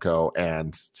and Namco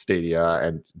and Stadia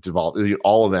and Devolver,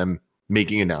 all of them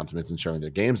making announcements and showing their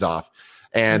games off.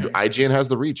 And IGN has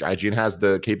the reach. IGN has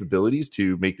the capabilities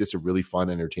to make this a really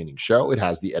fun, entertaining show. It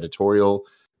has the editorial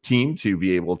team to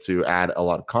be able to add a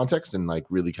lot of context and like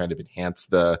really kind of enhance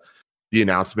the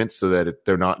announcements so that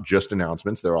they're not just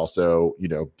announcements. They're also,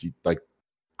 like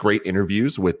great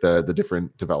interviews with the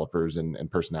different developers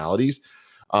and personalities.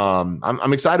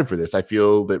 I'm excited for this. I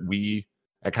feel that we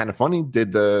at Kind of Funny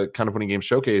did the Kind of Funny Games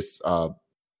Showcase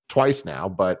twice now,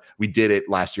 but we did it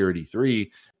last year at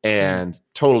E3, and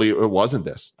totally it wasn't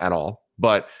this at all.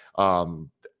 But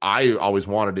I always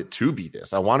wanted it to be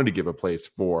this. I wanted to give a place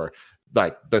for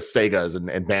like the Segas and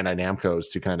Bandai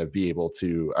Namcos to kind of be able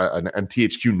to and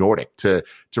THQ Nordic to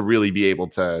really be able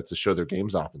to show their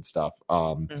games off and stuff.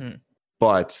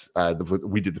 But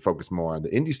we did the focus more on the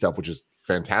indie stuff, which is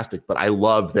fantastic. But I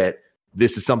love that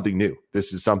this is something new.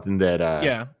 This is something that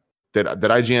that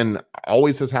IGN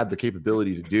always has had the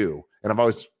capability to do, and I've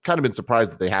always kind of been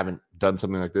surprised that they haven't done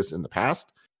something like this in the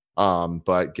past.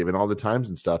 But given all the times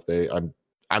and stuff,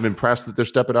 I'm impressed that they're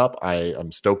stepping up.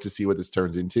 I'm stoked to see what this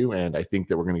turns into, and I think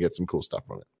that we're going to get some cool stuff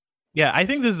from it. Yeah, I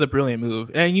think this is a brilliant move,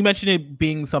 and you mentioned it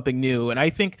being something new, and I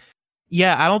think,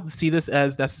 I don't see this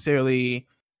as necessarily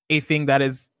a thing that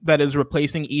is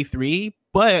replacing E3,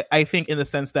 but I think in the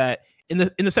sense that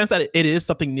it is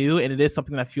something new, and it is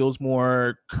something that feels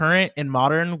more current and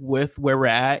modern with where we're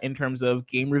at in terms of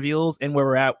game reveals and where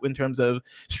we're at in terms of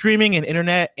streaming and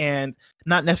internet, and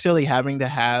not necessarily having to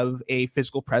have a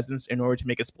physical presence in order to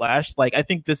make a splash. Like, I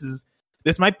think this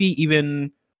might be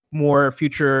even more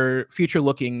future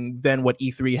looking than what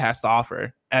E3 has to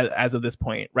offer as of this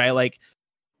point, right? Like,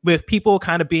 with people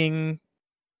kind of being,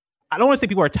 I don't want to say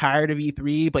people are tired of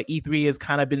E3, but E3 has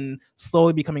kind of been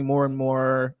slowly becoming more and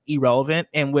more irrelevant.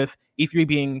 And with E3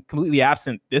 being completely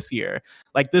absent this year,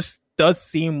 like, this does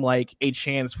seem like a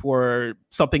chance for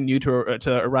something new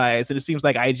to arise. And it seems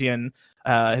like IGN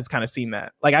has kind of seen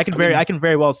that. Like, I can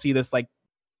very well see this like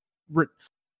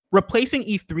replacing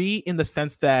E3 in the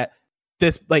sense that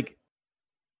this like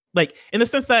in the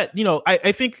sense that,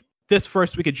 I think this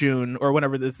first week of June or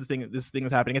whenever this thing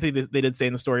is happening, I think they did say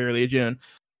in the story early June,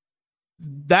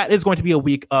 that is going to be a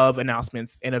week of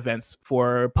announcements and events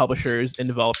for publishers and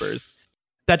developers.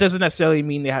 That doesn't necessarily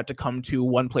mean they have to come to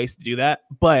one place to do that,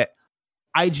 but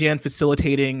IGN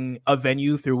facilitating a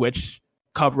venue through which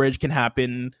coverage can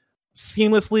happen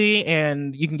seamlessly,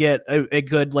 and you can get a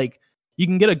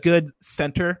good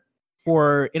center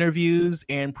for interviews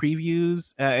and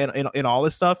previews and all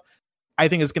this stuff. I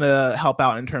think it's going to help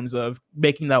out in terms of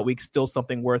making that week still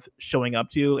something worth showing up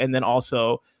to, and then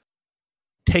also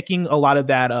taking a lot of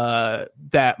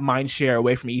that mind share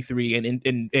away from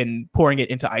E3 and pouring it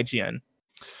into IGN.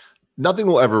 Nothing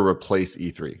will ever replace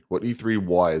E3. What E3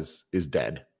 was is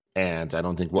dead, and I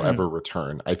don't think will ever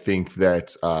return. I think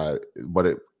that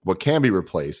what can be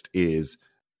replaced is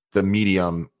the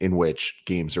medium in which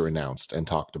games are announced and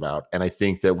talked about. And I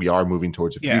think that we are moving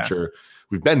towards a future.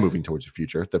 We've been moving towards a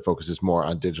future that focuses more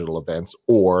on digital events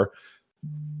or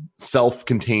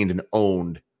self-contained and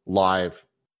owned live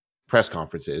press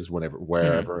conferences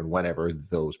wherever and whenever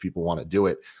those people want to do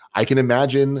it. I can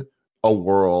imagine a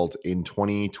world in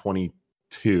 2022,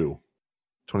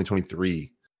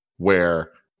 2023,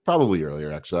 where probably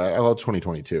earlier, actually, I love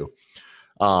 2022,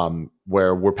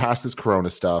 where we're past this Corona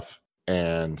stuff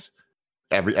and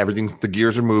everything's, the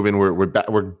gears are moving.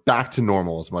 We're back to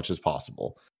normal as much as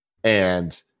possible.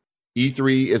 And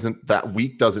E3 isn't, that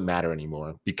week doesn't matter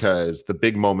anymore, because the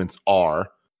big moments are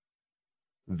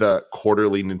the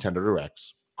quarterly Nintendo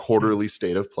Directs, quarterly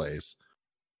State of Plays.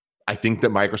 I think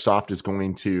that Microsoft is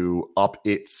going to up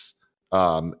its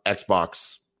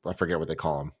Xbox, I forget what they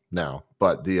call them now,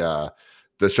 but the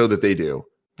show that they do.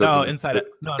 Inside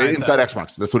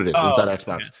Xbox. That's what it is. Inside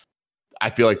Xbox. Okay. I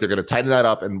feel like they're going to tighten that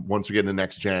up, and once we get into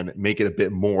next gen, make it a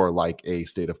bit more like a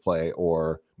State of Play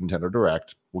or Nintendo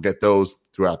Direct. We'll get those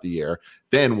throughout the year.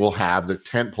 Then we'll have the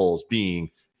tent poles being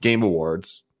Game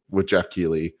Awards with Jeff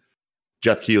Keighley's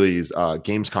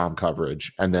Gamescom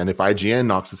coverage. And then if IGN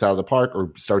knocks this out of the park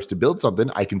or starts to build something,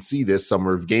 I can see this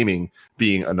Summer of Gaming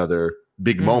being another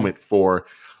big moment for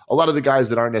a lot of the guys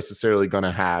that aren't necessarily going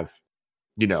to have,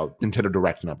 Nintendo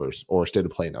Direct numbers or State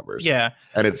of Play numbers. Yeah.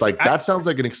 And it's like, that sounds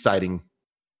like an exciting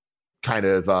kind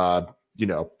of,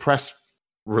 press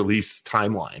release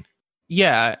timeline.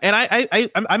 Yeah, and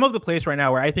I'm of the place right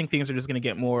now where I think things are just going to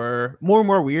get more and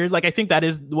more weird. Like, I think that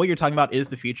is what you're talking about is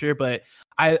the future, but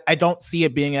I don't see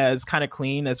it being as kind of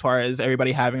clean as far as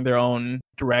everybody having their own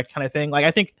direct kind of thing. Like,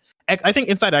 I think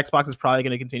Inside Xbox is probably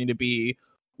going to continue to be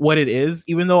what it is,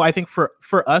 even though I think for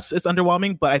us it's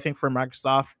underwhelming. But I think for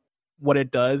Microsoft, what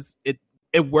it does,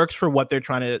 it works for what they're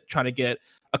trying to get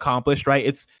accomplished. Right?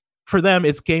 It's for them,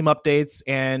 it's game updates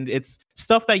and it's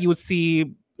stuff that you would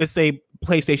see, let's say,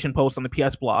 PlayStation posts on the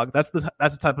PS blog. That's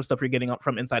the type of stuff you're getting up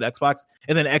from Inside Xbox.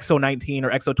 And then XO19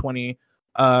 or XO20,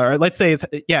 or let's say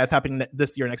it's happening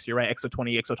this year, next year, right?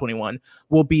 XO20, XO21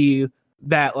 will be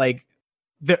that, like,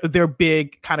 their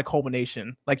big kind of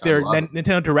culmination, like their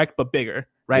Nintendo Direct but bigger,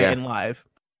 right? And live.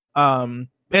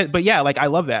 But yeah, like, I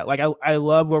love that. Like, I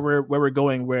love where we're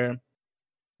going, where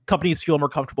companies feel more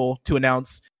comfortable to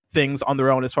announce things on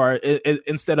their own, as far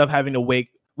instead of having to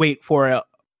wait for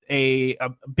a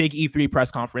big E3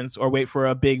 press conference or wait for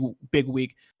a big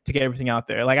week to get everything out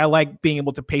there. Like, I like being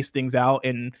able to pace things out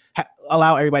and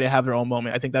allow everybody to have their own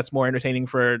moment. I think that's more entertaining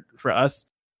for us.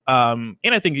 And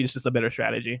I think it's just a better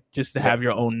strategy just to have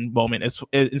your own moment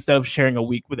instead of sharing a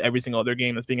week with every single other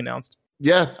game that's being announced.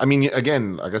 Yeah. I mean,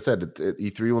 again, like I said,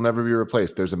 E3 will never be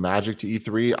replaced. There's a magic to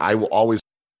E3. I will always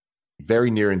be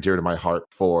very near and dear to my heart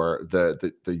for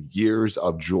the years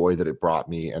of joy that it brought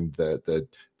me, and the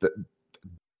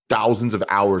thousands of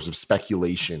hours of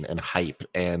speculation and hype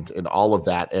and all of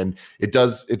that. And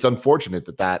it's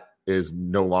unfortunate that is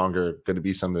no longer going to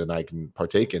be something that I can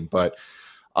partake in, but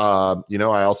I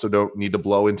also don't need to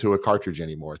blow into a cartridge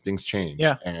anymore. Things change.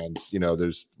 Yeah. And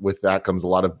with that comes a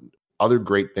lot of other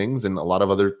great things, and a lot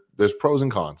of there's pros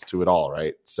and cons to it all.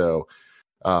 Right. So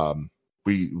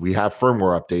we have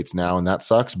firmware updates now, and that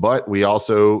sucks, but we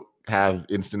also have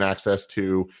instant access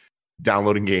to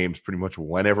downloading games pretty much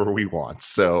whenever we want.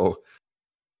 So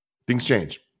things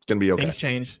change. It's going to be okay. Things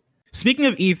change. Speaking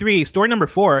of E3, story number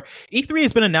 4, E3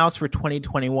 has been announced for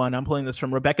 2021. I'm pulling this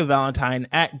from Rebecca Valentine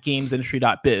at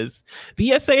gamesindustry.biz.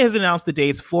 The ESA has announced the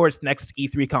dates for its next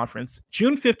E3 conference,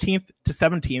 June 15th to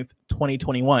 17th,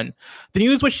 2021. The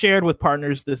news was shared with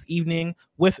partners this evening,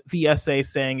 with the ESA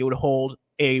saying it would hold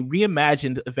a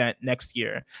reimagined event next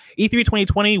year. E3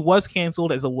 2020 was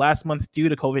canceled as of last month due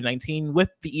to COVID-19, with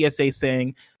the ESA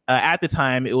saying At the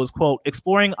time, it was, quote,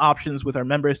 exploring options with our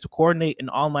members to coordinate an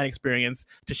online experience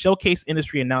to showcase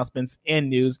industry announcements and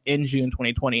news in June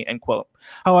 2020, end quote.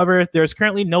 However, there's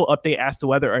currently no update as to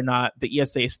whether or not the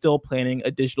ESA is still planning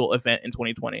a digital event in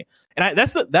 2020. And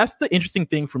that's the interesting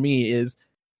thing for me is,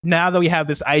 now that we have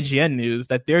this IGN news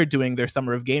that they're doing their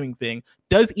Summer of Gaming thing,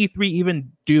 does E3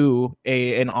 even do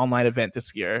an online event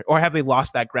this year, or have they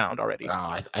lost that ground already?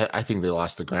 I think they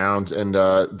lost the ground, and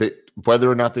whether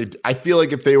or not I feel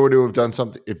like if they were to have done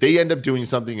something, if they end up doing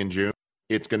something in June,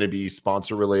 it's going to be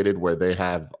sponsor related, where they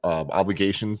have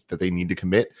obligations that they need to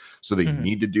commit, so they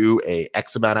need to do a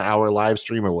X amount of hour live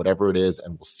stream or whatever it is,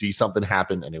 and we'll see something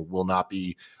happen, and it will not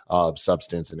be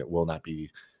substance, and it will not be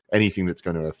anything that's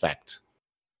going to affect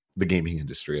the gaming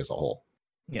industry as a whole.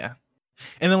 Yeah.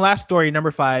 And then last story,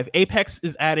 number 5, Apex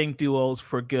is adding duos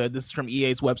for good. This is from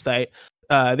EA's website.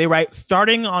 They write,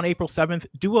 starting on April 7th,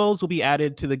 duos will be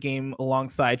added to the game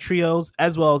alongside trios,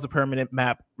 as well as a permanent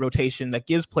map rotation that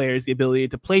gives players the ability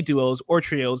to play duos or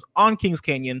trios on Kings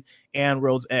Canyon and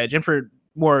World's Edge. And for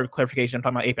more clarification, I'm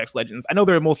talking about Apex Legends. I know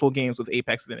there are multiple games with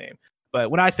Apex in the name,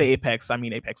 but when I say Apex, I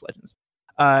mean Apex Legends.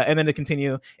 And then to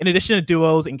continue, in addition to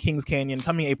duos in Kings Canyon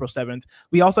coming April 7th,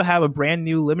 we also have a brand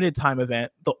new limited time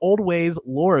event, the Old Ways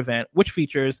Lore event, which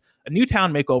features a new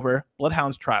town makeover,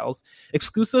 Bloodhound's Trials,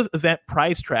 exclusive event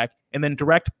prize track, and then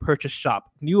direct purchase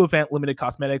shop, new event limited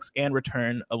cosmetics, and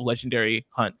return of legendary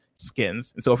hunt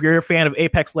skins. And so if you're a fan of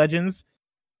Apex Legends,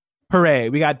 hooray,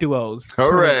 we got duos.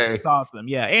 Hooray. It's awesome.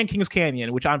 Yeah, and Kings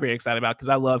Canyon, which I'm very excited about because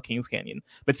I love Kings Canyon.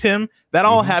 But Tim, that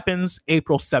all happens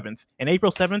April 7th. And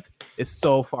April 7th is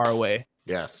so far away.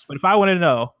 Yes. But if I wanted to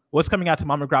know what's coming out to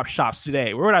Mama Grop shops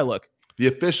today, where would I look? The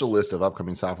official list of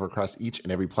upcoming software across each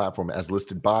and every platform as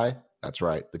listed by, that's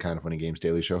right, the Kind of Funny Games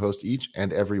Daily Show host each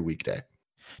and every weekday.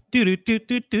 Yeah.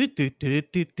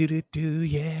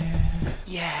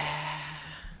 Yeah.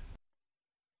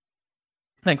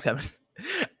 Thanks, Evan.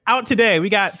 Out today, we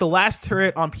got The Last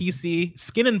Turret on PC,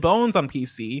 Skin and Bones on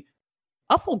PC,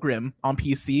 Ufflegrim on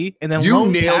PC, and then you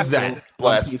Lone nailed Castle that.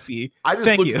 Bless. On PC. I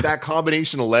just looked at that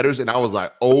combination of letters and I was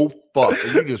like, "Oh fuck!"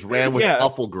 And you just ran with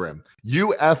Ufflegrim,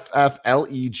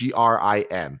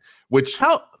 Ufflegrim, which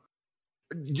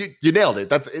you nailed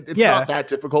it. It's not that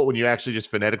difficult when you actually just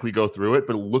phonetically go through it.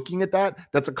 But looking at that,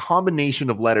 that's a combination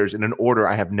of letters in an order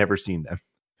I have never seen them.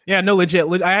 Yeah, no, legit.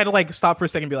 I had to stop for a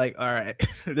second and be like, all right,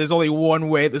 there's only one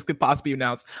way this could possibly be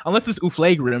announced. Unless it's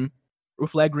Ufflegrim.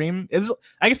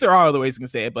 I guess there are other ways you can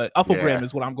say it, but Ufflegrim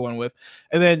is what I'm going with.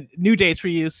 And then new dates for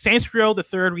you. Saints Row the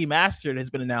Third Remastered has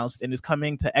been announced and is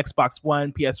coming to Xbox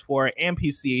One, PS4, and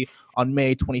PC on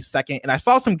May 22nd. And I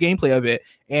saw some gameplay of it,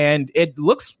 and it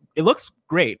looks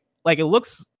great. Like, it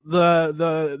looks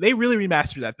they really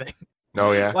remastered that thing.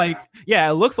 Oh yeah,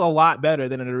 it looks a lot better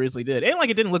than it originally did, and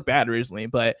it didn't look bad originally.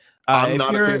 But I'm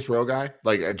not a Saints Row guy.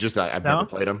 I've never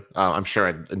played them. I'm sure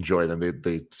I'd enjoy them.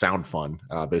 They sound fun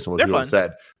based on what people have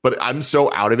said. But I'm so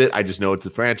out of it. I just know it's a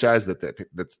franchise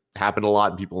that's happened a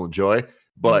lot and people enjoy.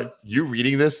 But you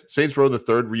reading this, Saints Row the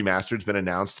Third Remastered's been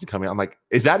announced and coming out. I'm like,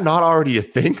 is that not already a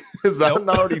thing? Is that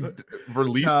not already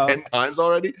released 10 times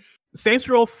already? Saints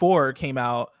Row 4 came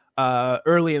out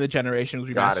early in the generation.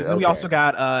 We also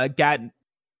got Gat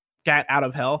Out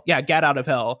of Hell. Yeah, Gat Out of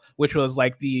Hell, which was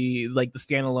the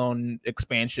standalone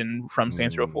expansion from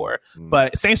Saints Row 4.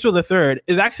 But Saints Row the Third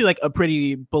is actually a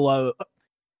pretty beloved.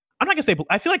 I'm not gonna say.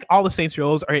 I feel like all the Saints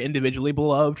Rows are individually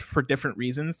beloved for different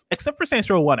reasons, except for Saints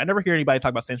Row 1. I never hear anybody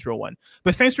talk about Saints Row 1,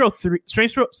 but Saints Row the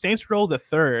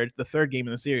third game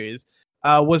in the series,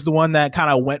 was the one that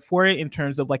kind of went for it in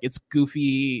terms of its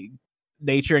goofy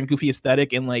nature and goofy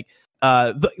aesthetic, and the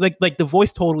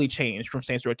voice totally changed from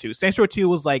Saints Row 2. Saints Row 2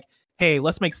 was hey,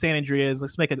 let's make San Andreas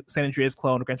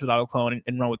clone, a Grand Theft Auto clone,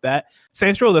 and run with that.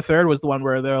 Saints Row the Third was the one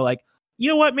where they're like, you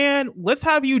know what, man, let's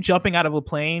have you jumping out of a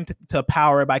plane to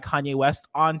Power by Kanye West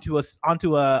onto a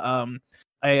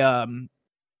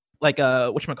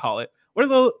whatchamacallit. What are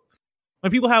those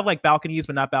when people have balconies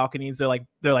but not balconies? They're like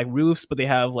roofs, but they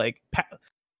have a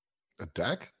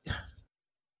deck.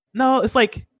 No, it's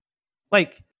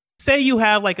say you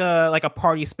have a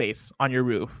party space on your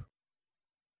roof.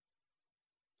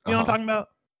 You know what I'm talking about?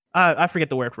 I forget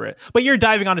the word for it, but you're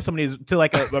diving onto somebody's a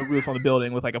roof on the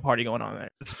building with a party going on there.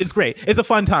 It's great. It's a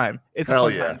fun time. It's a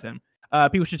fun time, Tim.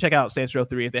 People should check out Saints Row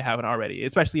 3 if they haven't already,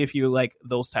 especially if you like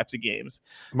those types of games.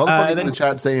 Motherfuckers in the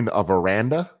chat saying a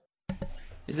veranda.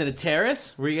 Is it a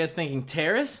terrace? Were you guys thinking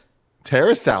terrace?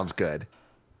 Terrace sounds good.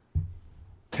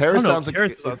 Terrace sounds like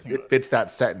it fits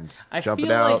that sentence. I feel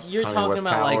like you're talking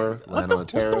about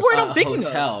what's the word I'm thinking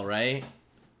hotel, right?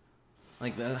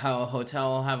 How a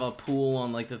hotel will have a pool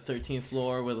on the 13th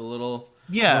floor with a little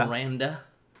veranda.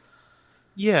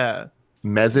 Yeah.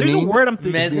 Mezzanine. There's a word I'm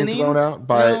thinking. Mezzanine? Being thrown out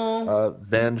by No.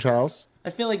 Van Charles. I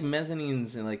feel like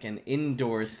mezzanine's like an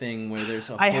indoor thing where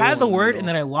there's a I had the hole in word middle. and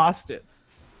then I lost it.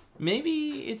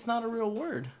 Maybe it's not a real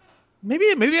word. Maybe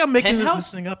I'm making Penthouse?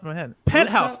 this thing up in my head.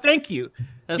 Penthouse. Rooftop? Thank you.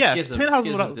 That's Yes, Schism. penthouse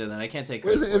is what Schism I- did that. I can't take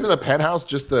Isn't, credit for isn't it. a penthouse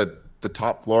just the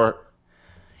top floor?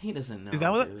 He doesn't know. Is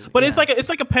that what? Dude. But Yeah. it's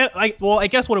like a pen. Like, well, I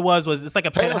guess what it was it's like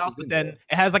a Penthouse penthouse, is but in then there.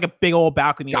 it has like a big old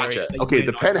balcony. Gotcha. area that you Okay, went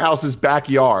the on. penthouse's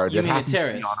backyard. You that mean a happens to be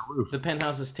terrace? on a roof. The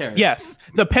penthouse is terrace. Yes,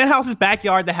 the penthouse's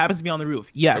backyard that happens to be on the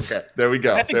roof. Yes. Okay, there we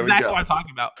go. That's there exactly we go. what I'm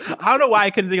talking about. I don't know why I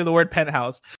couldn't think of the word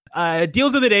penthouse.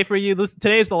 Deals of the day for you.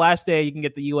 Today is the last day you can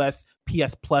get the US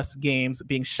PS Plus games,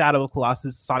 being Shadow of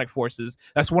Colossus, Sonic Forces.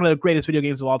 That's one of the greatest video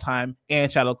games of all time,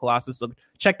 and Shadow of Colossus. So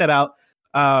check that out.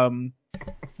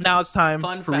 Now it's time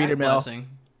Fun for fact, reader mail. Blessing.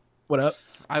 What up?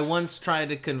 I once tried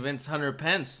to convince Hunter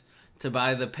Pence to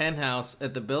buy the penthouse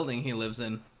at the building he lives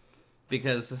in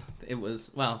because it was,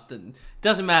 well, it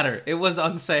doesn't matter. It was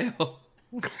on sale.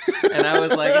 And I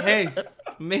was like, hey,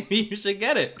 maybe you should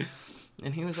get it.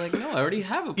 And he was like, no, I already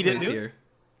have a He didn't place do it? here.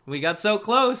 We got so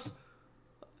close.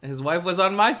 His wife was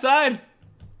on my side.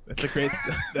 That's a great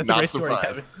Not great story,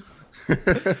 surprised.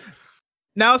 Kevin.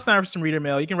 Now it's time for some reader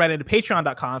mail. You can write into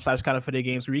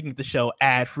patreon.com/kindoffunnygames where you can get the show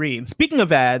ad free. And speaking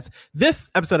of ads,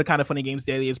 this episode of Kind of Funny Games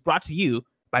Daily is brought to you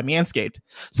by Manscaped.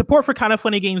 Support for Kind of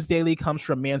Funny Games Daily comes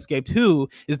from Manscaped, who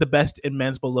is the best in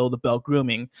men's below the belt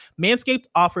grooming. Manscaped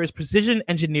offers precision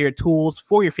engineered tools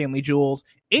for your family jewels.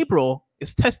 April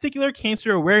is Testicular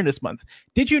Cancer Awareness Month.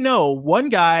 Did you know one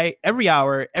guy every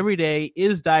hour, every day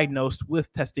is diagnosed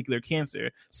with testicular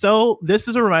cancer? So this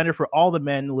is a reminder for all the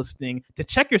men listening to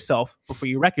check yourself before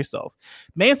you wreck yourself.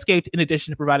 Manscaped, in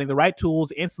addition to providing the right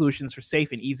tools and solutions for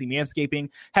safe and easy manscaping,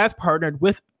 has partnered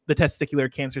with the Testicular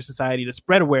Cancer Society to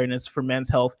spread awareness for men's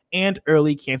health and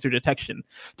early cancer detection.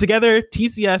 Together,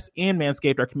 TCS and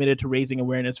Manscaped are committed to raising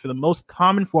awareness for the most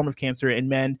common form of cancer in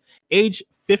men age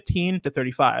 15 to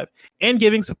 35 and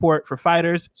giving support for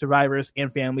fighters, survivors,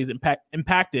 and families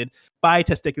impacted by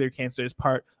testicular cancer as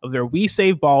part of their We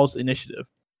Save Balls initiative.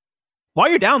 While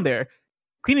you're down there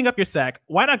cleaning up your sack,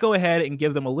 why not go ahead and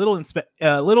give them a little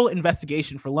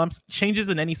investigation for lumps, changes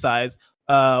in any size,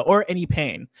 or any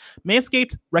pain.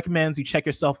 Manscaped recommends you check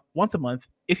yourself once a month.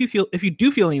 If you do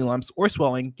feel any lumps or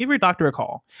swelling, give your doctor a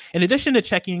call. In addition to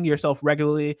checking yourself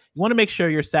regularly, you want to make sure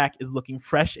your sack is looking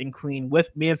fresh and clean with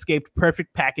Manscaped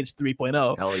Perfect Package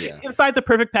 3.0. Hell yeah. Inside the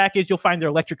Perfect Package, you'll find their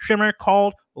electric trimmer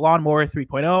called Lawnmower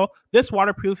 3.0. This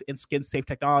waterproof and skin-safe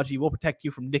technology will protect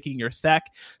you from nicking your sack.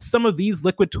 Some of these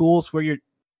liquid tools for your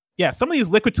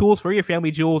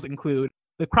family jewels include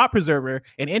the Crop Preserver,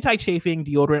 an anti-chafing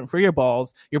deodorant for your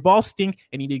balls. Your balls stink,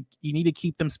 and you need to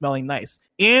keep them smelling nice.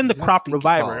 And the Crop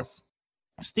Reviver,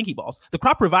 stinky balls. The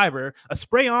Crop Reviver, a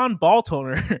spray-on ball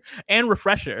toner and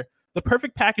refresher. The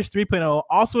Perfect Package 3.0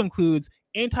 also includes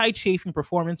anti-chafing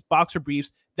performance boxer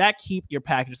briefs that keep your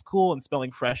packages cool and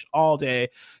smelling fresh all day.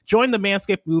 Join the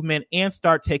Manscaped movement and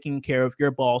start taking care of your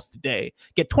balls today.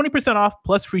 Get 20% off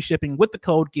plus free shipping with the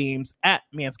code GAMES at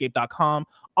manscaped.com.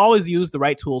 Always use the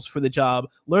right tools for the job.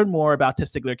 Learn more about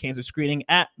testicular cancer screening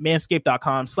at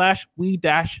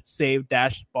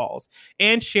manscaped.com/we-save-balls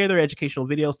and share their educational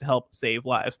videos to help save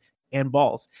lives and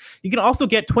balls. You can also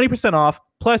get 20% off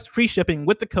plus free shipping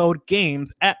with the code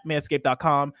GAMES at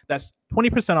manscaped.com. That's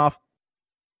 20% off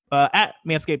at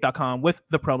manscaped.com with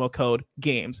the promo code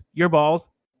GAMES. Your balls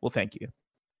will thank you.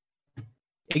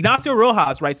 Ignacio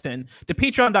Rojas writes in to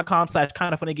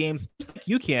patreon.com/kindoffunnygames just like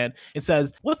you can. It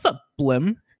says, "What's up,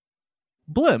 Blim?"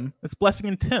 Blim. It's Blessing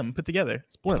and Tim put together.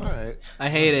 It's Blim. All right. I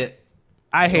hate it.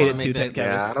 I hate it wanna too, make that-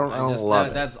 Kevin. Yeah, I don't love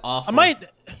it. That's awful. Here's And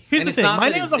the it's thing. not My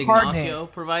that name is it's a hard Ignacio name.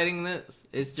 providing this.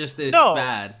 It's just that it's No.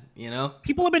 bad, you know?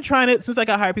 People have been trying to, since I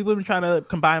got hired, people have been trying to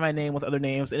combine my name with other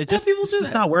names, and Yeah, people it's do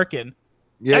just that. not working.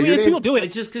 Yeah, I mean, your name- people do It's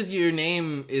it. just because your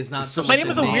name is not so My much name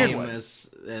is a a weird name one.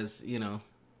 as you know.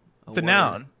 It's a word.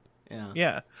 noun. Yeah.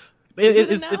 Yeah. Is it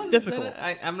a It's noun? Is that difficult.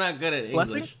 I'm not good at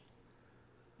Blessing? English.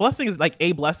 Blessing is like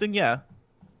a blessing, yeah.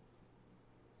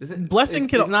 Is it Blessing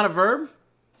it's, can- it's not a verb?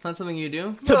 It's not something you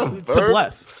do? To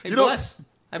bless. Hey, You don't- bless.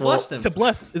 I blessed him. To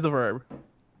bless is a verb,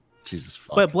 Jesus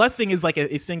fuck. but blessing is like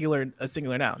a singular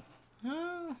noun.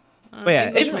 Oh, all But yeah,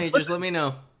 English it- majors, let me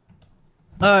know.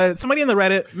 Somebody in the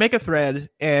Reddit, make a thread,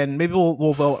 and maybe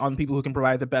we'll vote on people who can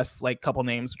provide the best like couple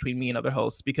names between me and other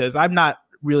hosts, because I'm not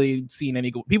really seeing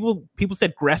any people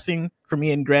said Gressing for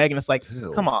me and Greg, and it's like,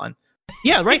 Ew. come on.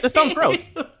 Yeah, right. That sounds gross.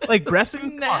 Like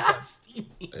Gressing. Come on, son. Nasty.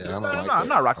 Yeah, I don't I'm like I'm it.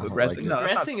 not rocking I with don't Gressing. like No, it.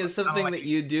 that's not Dressing is something I something like. that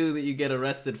you do that you get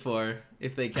arrested for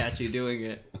if they catch you doing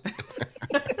it.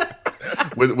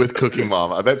 with Cookie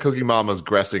Mama. I bet Cookie Mama's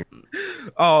gressing.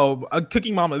 Oh,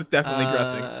 Cooking Mama is definitely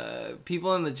aggressive.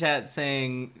 People in the chat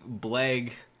saying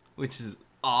Bleg, which is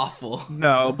awful.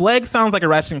 No, Bleg sounds like a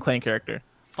Ratchet and Clank character.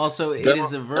 Also, it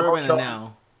is a verb and a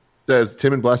noun. Says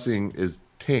Tim and Blessing is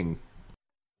Ting,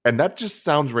 and that just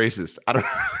sounds racist. I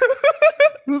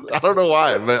don't know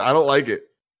why, but I don't like it.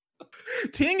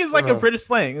 Ting is like a British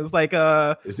slang. It's like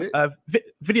is it a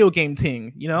video game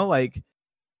ting? You know, like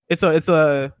it's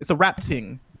a rap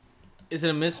ting. Is it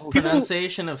a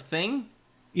mispronunciation of thing?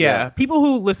 Yeah, people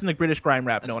who listen to British grime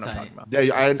rap know what I'm talking about.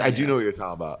 Yeah, I do know what you're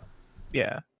talking about.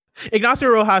 Yeah. Ignacio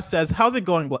Rojas says, how's it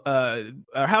going?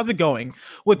 How's it going?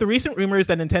 With the recent rumors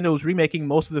that Nintendo is remaking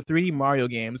most of the 3D Mario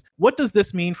games, what does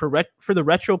this mean for the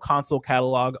retro console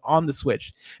catalog on the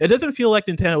Switch? It doesn't feel like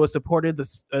Nintendo has supported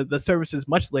the services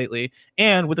much lately,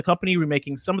 and with the company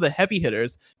remaking some of the heavy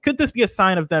hitters, could this be a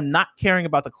sign of them not caring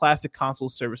about the classic console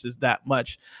services that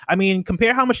much? I mean,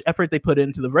 compare how much effort they put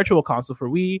into the Virtual Console for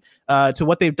Wii to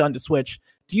what they've done to Switch.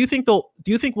 Do you think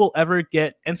we'll ever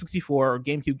get N64 or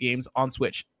GameCube games on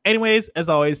Switch? Anyways, as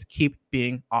always, keep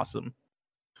being awesome.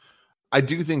 I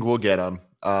do think we'll get them.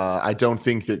 I don't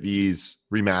think that these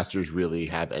remasters really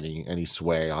have any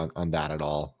sway on that at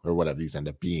all, or whatever these end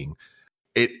up being.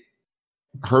 It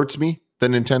hurts me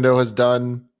that Nintendo has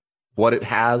done what it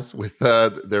has with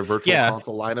their Virtual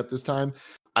Console lineup this time.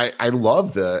 I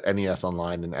love the NES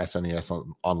Online and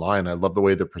SNES Online. I love the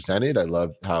way they're presented. I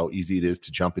love how easy it is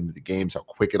to jump into the games, how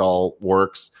quick it all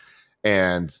works.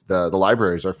 And the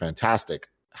libraries are fantastic.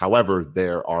 However,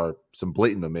 there are some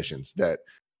blatant omissions that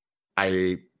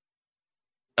I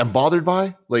am bothered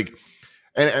by. Like,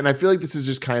 and I feel like this is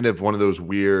just kind of one of those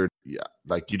weird,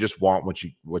 like you just want what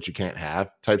you can't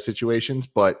have type situations.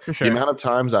 But the amount of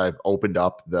times I've opened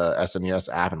up the SNES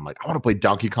app and I'm like, I want to play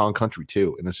Donkey Kong Country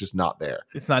 2, and it's just not there.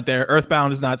 It's not there.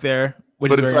 Earthbound is not there,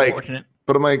 which is very unfortunate.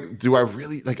 But I'm like, do I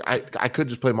really like? I could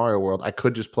just play Mario World. I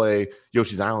could just play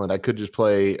Yoshi's Island. I could just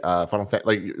play Final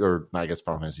Fantasy, or I guess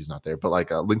Final Fantasy's not there, but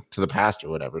like Link to the Past or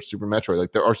whatever, Super Metroid.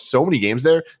 Like there are so many games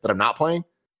there that I'm not playing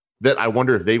that I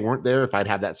wonder if they weren't there, if I'd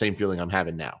have that same feeling I'm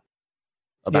having now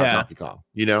about Donkey Kong.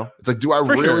 You know, it's like, do I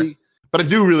really? Sure. But I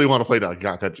do really want to play Donkey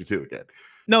Kong Country 2 again.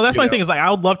 No, that's my thing. Is like I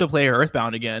would love to play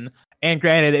Earthbound again. And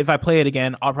granted, if I play it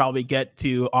again, I'll probably get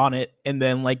to on it and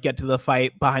then like get to the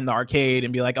fight behind the arcade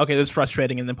and be like, okay, this is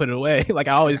frustrating, and then put it away like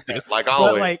I always do. Like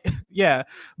always. But like, yeah.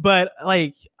 But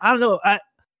like, I don't know.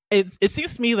 It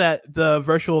seems to me that the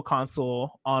Virtual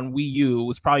Console on Wii U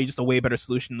was probably just a way better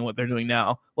solution than what they're doing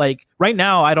now. Like right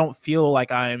now, I don't feel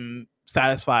like I'm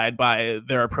satisfied by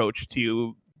their approach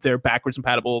to their backwards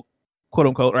compatible, quote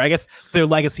unquote, or I guess their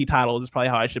legacy titles is probably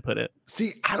how I should put it.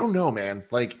 See, I don't know, man.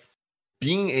 Like,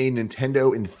 being a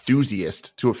Nintendo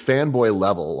enthusiast to a fanboy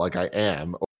level like I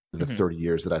am over the 30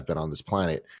 years that I've been on this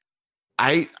planet,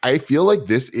 I feel like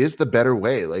this is the better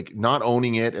way. Like not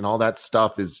owning it and all that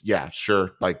stuff is, yeah,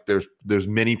 sure. Like there's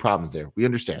many problems there. We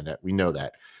understand that. We know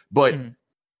that. But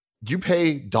you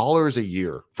pay dollars a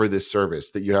year for this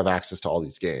service that you have access to all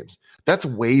these games. That's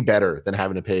way better than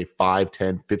having to pay $5,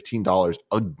 $10, $15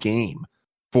 a game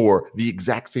for the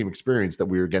exact same experience that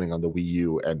we were getting on the Wii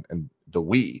U and the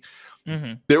Wii.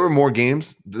 There were more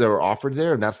games that were offered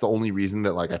there, and that's the only reason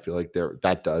that like I feel like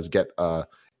that does get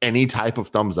any type of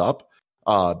thumbs up,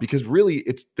 because really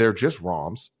they're just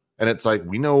ROMs, and it's like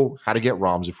we know how to get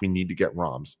ROMs if we need to get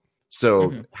ROMs.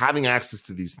 So having access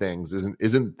to these things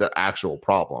isn't the actual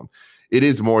problem. It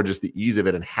is more just the ease of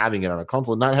it and having it on a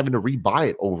console and not having to rebuy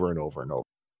it over and over and over.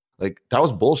 Like that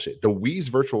was bullshit. The Wii's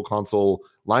Virtual Console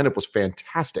lineup was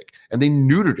fantastic, and they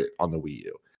neutered it on the Wii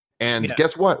U. And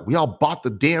guess what? We all bought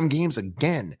the damn games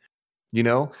again. You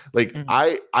know, like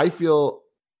I feel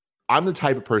I'm the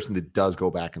type of person that does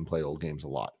go back and play old games a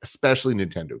lot, especially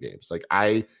Nintendo games. Like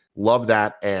I love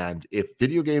that. And if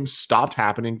video games stopped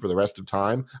happening for the rest of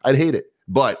time, I'd hate it,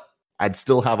 but I'd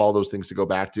still have all those things to go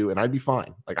back to and I'd be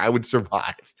fine. Like I would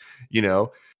survive, you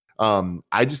know?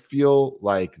 I just feel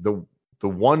like the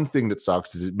one thing that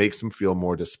sucks is it makes them feel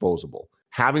more disposable.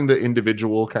 Having the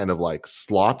individual kind of like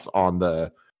slots on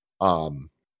the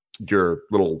your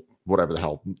little whatever the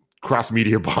hell cross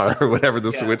media bar or whatever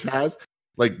the Switch has,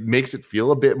 like makes it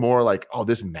feel a bit more like, oh,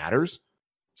 this matters.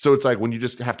 So it's like when you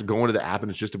just have to go into the app and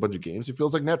it's just a bunch of games, it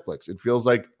feels like Netflix. It feels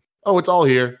like, oh, it's all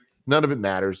here, none of it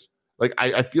matters. Like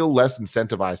I feel less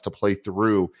incentivized to play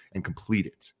through and complete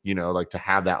it, you know, like to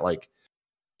have that. Like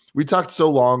we talked so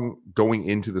long going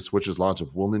into the Switch's launch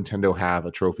of, will Nintendo have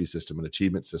a trophy system, an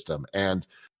achievement system? And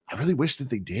I really wish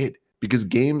that they did, because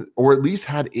games, or at least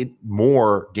had it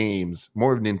more games,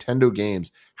 more of Nintendo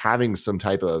games having some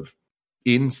type of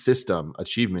in-system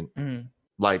achievement,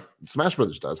 like Smash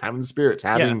Brothers does, having the spirits,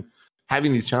 having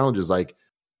these challenges. Like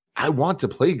I want to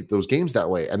play those games that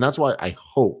way. And that's why I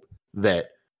hope that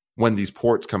when these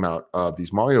ports come out of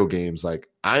these Mario games, like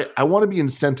I want to be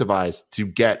incentivized to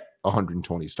get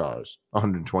 120 stars,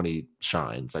 120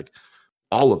 shines, like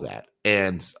all of that.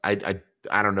 And I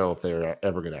don't know if they're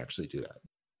ever going to actually do that.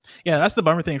 Yeah, that's the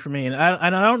bummer thing for me. And I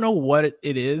don't know what it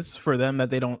is for them that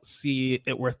they don't see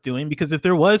it worth doing, because if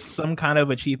there was some kind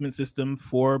of achievement system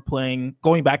for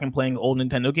going back and playing old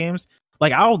Nintendo games,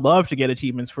 like I would love to get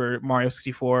achievements for Mario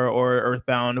 64 or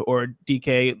Earthbound or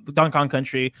Donkey Kong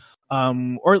Country,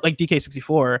 or like DK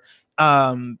 64.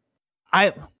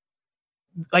 I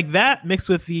like that mixed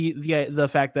with the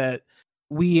fact that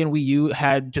Wii and Wii U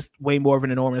had just way more of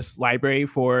an enormous library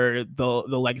for the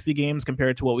legacy games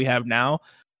compared to what we have now.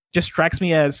 Just strikes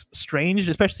me as strange,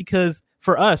 especially because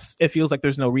for us it feels like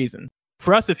there's no reason.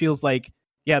 For us, it feels like,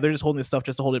 yeah, they're just holding this stuff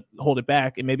just to hold it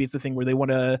back, and maybe it's a thing where they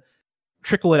want to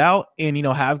trickle it out and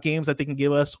have games that they can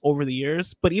give us over the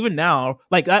years. But even now,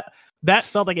 like that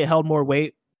felt like it held more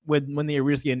weight when they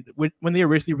originally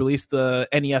released the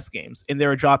NES games, and they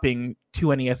were dropping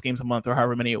 2 NES games a month or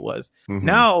however many it was. Mm-hmm.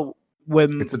 Now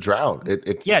when it's a drought,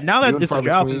 it's now that it's a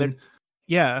drought,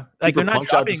 like they're not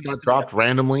dropping. Just got dropped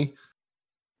randomly.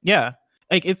 Yeah,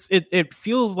 like it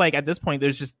feels like at this point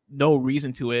there's just no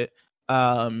reason to it,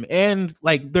 and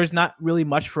like there's not really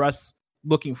much for us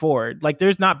looking forward. Like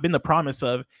there's not been the promise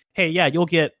of, hey, yeah, you'll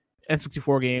get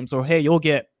N64 games, or hey, you'll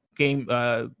get Game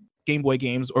Boy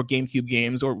games or GameCube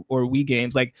games or Wii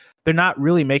games. Like they're not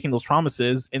really making those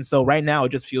promises, and so right now it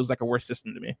just feels like a worse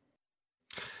system to me.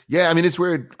 Yeah, I mean it's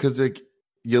weird because like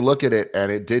you look at it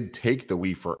and it did take the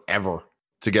Wii forever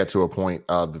to get to a point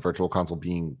of the Virtual Console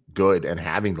being good and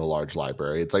having the large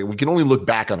library. It's like we can only look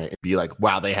back on it and be like,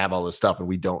 wow, they have all this stuff and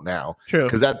we don't now. True.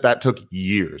 Because that took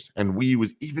years, and Wii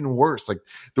was even worse. Like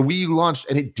the Wii U launched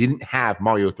and it didn't have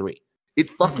Mario 3.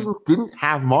 It fucking didn't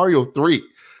have Mario 3.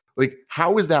 Like,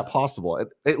 how is that possible?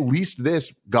 At least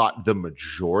this got the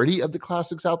majority of the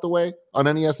classics out the way on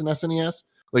NES and SNES.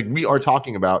 Like, we are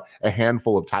talking about a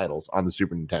handful of titles on the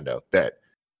Super Nintendo that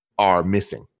are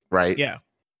missing, right? Yeah.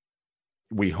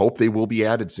 We hope they will be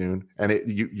added soon. And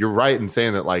you're right in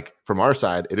saying that, like, from our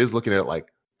side, it is looking at it like,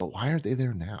 but why aren't they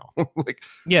there now? Like,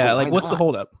 yeah, like, what's the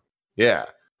holdup? Yeah.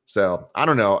 So, I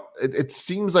don't know. It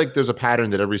seems like there's a pattern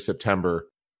that every September,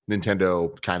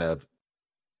 Nintendo kind of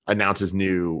announces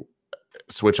new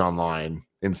Switch Online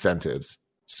incentives.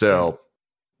 So,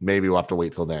 maybe we'll have to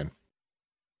wait till then.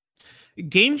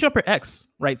 Game Jumper X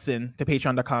writes in to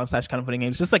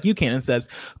patreon.com/kindoffunnygames, just like you can, and says,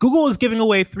 Google is giving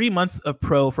away 3 months of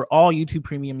Pro for all YouTube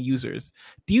Premium users.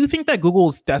 Do you think that Google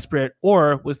is desperate,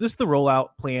 or was this the rollout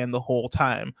plan the whole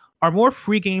time? Are more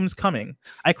free games coming?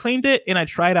 I claimed it and I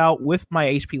tried out with my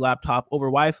HP laptop over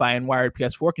Wi-Fi and wired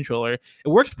PS4 controller. It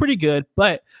works pretty good,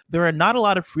 but there are not a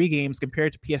lot of free games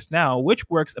compared to PS Now, which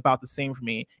works about the same for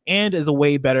me and is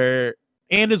way better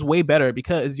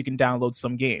because you can download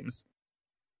some games.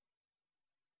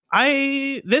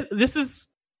 This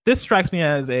strikes me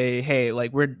as a, hey,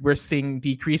 like we're seeing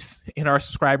decrease in our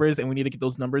subscribers and we need to get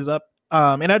those numbers up.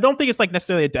 And I don't think it's like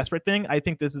necessarily a desperate thing. I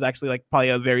think this is actually like probably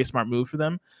a very smart move for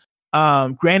them.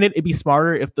 Granted, it'd be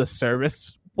smarter if the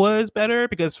service was better,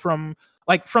 because from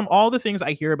all the things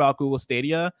I hear about Google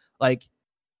Stadia, like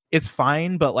it's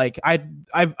fine, but like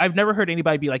I've never heard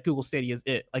anybody be like Google Stadia is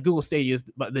it. Like Google Stadia is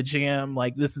the jam.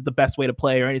 Like this is the best way to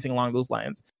play or anything along those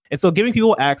lines. And so giving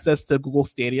people access to Google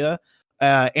Stadia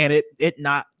and it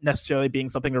not necessarily being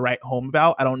something to write home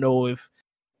about, I don't know if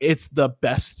it's the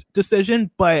best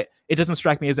decision, but it doesn't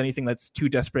strike me as anything that's too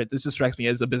desperate. This just strikes me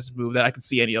as a business move that I could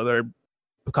see any other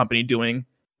company doing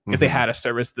if they had a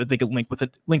service that they could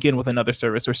link in with another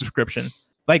service or subscription.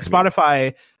 Like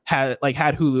Spotify had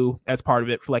Hulu as part of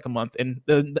it for like a month, and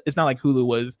it's not like Hulu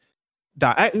was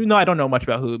I don't know much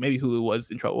about Hulu. Maybe Hulu was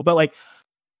in trouble, but like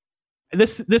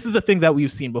this is a thing that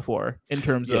we've seen before in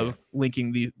terms of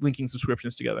linking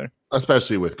subscriptions together,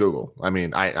 especially with Google. I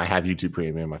mean, I have YouTube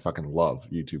Premium. I fucking love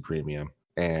YouTube Premium,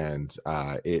 and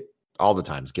it all the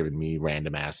time is giving me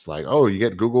random ass like, oh, you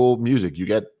get Google Music, you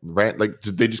get like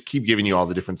they just keep giving you all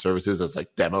the different services as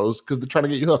like demos because they're trying to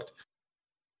get you hooked.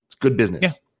 It's good business.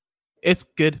 Yeah, it's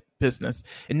good business.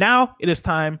 And now it is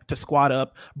time to squad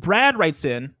up. Brad writes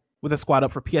in with a squad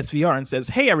up for PSVR and says,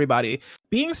 hey, everybody,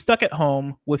 being stuck at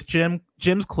home with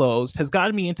gyms closed has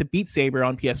gotten me into Beat Saber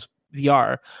on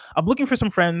PSVR. I'm looking for some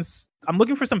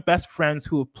best friends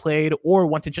who have played or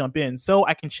want to jump in so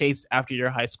I can chase after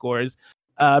your high scores.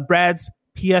 Brad's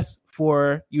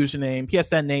PS4 username,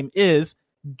 PSN name is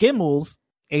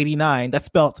Gimmels89. That's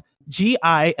spelled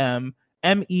GIMMELZ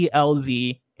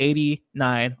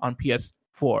 89 on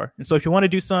PS4. And so if you want to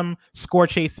do some score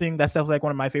chasing, that's definitely like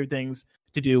one of my favorite things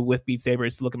to do with Beat Saber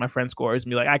is to look at my friend's scores and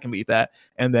be like, I can beat that,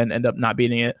 and then end up not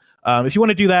beating it. If you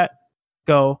want to do that,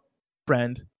 go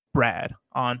friend Brad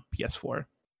on PS4.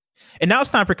 And now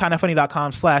it's time for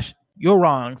kindafunny.com/you're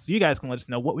wrong, so you guys can let us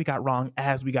know what we got wrong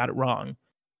as we got it wrong.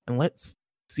 And let's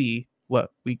see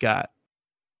what we got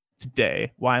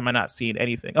today. Why am I not seeing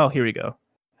anything? Oh, here we go.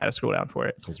 I had to scroll down for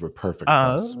it. Because we're perfect.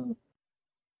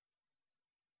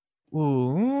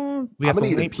 Ooh, I'm gonna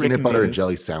eat a peanut butter and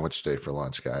jelly sandwich today for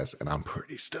lunch, guys, and I'm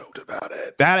pretty stoked about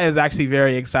it. That is actually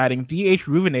very exciting. DH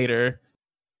Ruvenator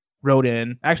wrote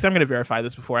in. Actually, I'm going to verify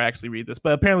this before I actually read this,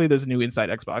 but apparently there's a new Inside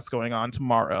Xbox going on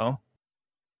tomorrow.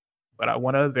 But I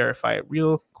want to verify it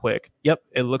real quick. Yep,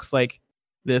 it looks like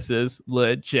this is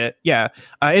legit. Yeah,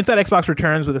 Inside Xbox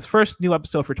returns with its first new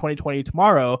episode for 2020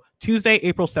 tomorrow, Tuesday,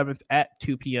 April 7th at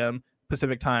 2 p.m.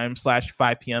 Pacific time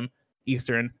 /5 p.m.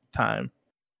 Eastern time.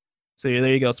 So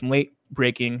there you go, some late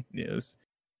breaking news.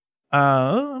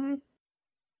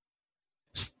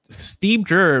 Steve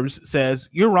Gerbs says,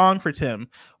 you're wrong for Tim.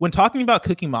 When talking about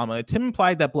Cookie Mama, Tim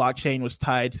implied that blockchain was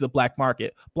tied to the black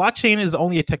market. Blockchain is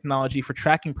only a technology for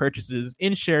tracking purchases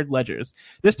in shared ledgers.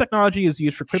 This technology is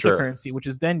used for cryptocurrency, which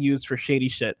is then used for shady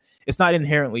shit. It's not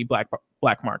inherently black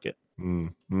market.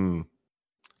 The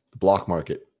block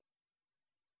market.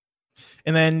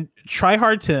 And then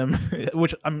Tryhard Tim,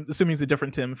 which I'm assuming is a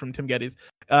different Tim from Tim Geddes,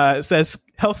 says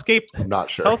Hellscape. I'm not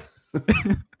sure.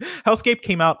 Hellscape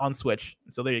came out on Switch,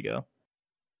 so there you go.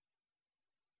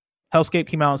 Hellscape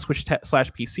came out on Switch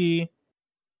 /PC.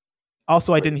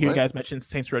 Also, I didn't hear you guys mention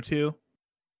Saints Row 2.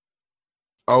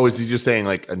 Oh, is he just saying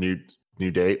like a new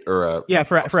date or a? Yeah,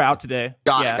 for out today.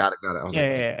 Got it. I was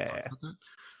yeah.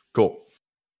 Cool.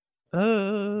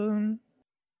 And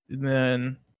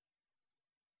then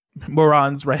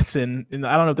Morons writes in, and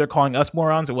I don't know if they're calling us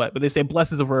morons or what, but they say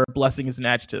bless is a verb, blessing is an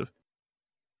adjective.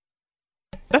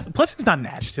 Blessing is not an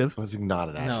adjective. Blessing not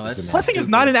an adjective. No, blessing is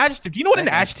not an adjective. Do you know what an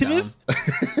adjective is?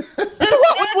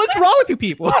 What's wrong with you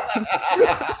people?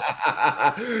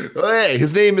 Hey,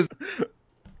 his name is.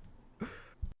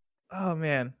 Oh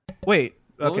man. Wait.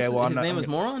 Okay. Well, his name was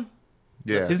Moron.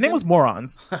 Yeah. His name was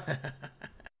Morons.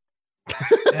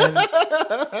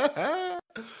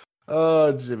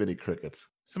 Oh, Jiminy Crickets.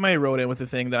 Somebody wrote in with a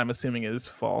thing that I'm assuming is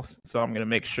false, so I'm gonna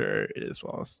make sure it is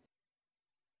false.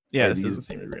 Yeah, this doesn't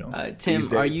seem real.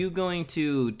 Tim, are you going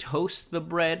to toast the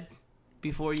bread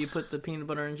before you put the peanut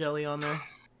butter and jelly on there?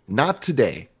 Not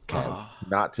today, Kev.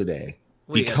 Not today.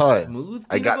 Wait, because smooth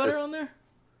I got butter this. On there?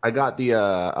 I got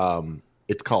the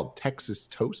it's called Texas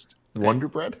Toast Wonder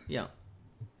Bread. Yeah,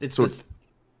 it's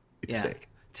thick.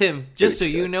 Tim, just so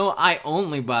you know, I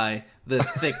only buy the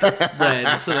thick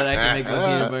bread so that I can make my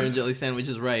peanut butter and jelly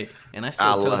sandwiches right, and I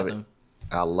still toast them.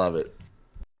 I love it.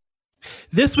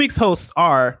 This week's hosts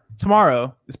are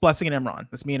tomorrow is Blessing and Imran.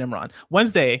 That's me and Imran.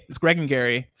 Wednesday is Greg and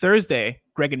Gary. Thursday,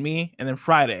 Greg and me. And then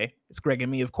Friday, it's Greg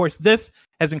and me. Of course, this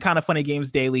has been Kinda Funny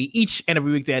Games Daily each and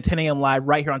every weekday at 10 a.m. live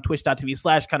right here on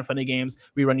twitch.tv/KindaFunnyGames.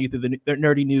 We run you through the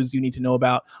nerdy news you need to know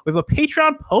about. We have a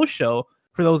Patreon post show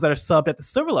for those that are subbed at the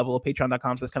silver level of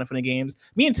patreon.com/KindaFunnyGames.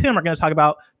 Me and Tim are going to talk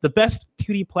about the best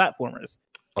 2D platformers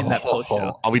in that post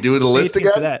show. Are we doing the list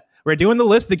again? We're doing the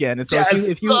list again. And so yes!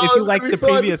 if you like the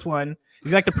previous one, if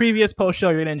you like the previous post show,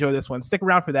 you're going to enjoy this one. Stick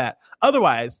around for that.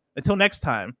 Otherwise, until next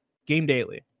time, Game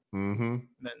Daily. Mm-hmm.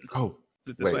 Then, is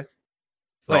it this way?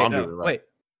 No, I'm doing it right. Wait.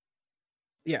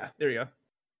 Yeah, there you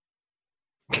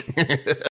go.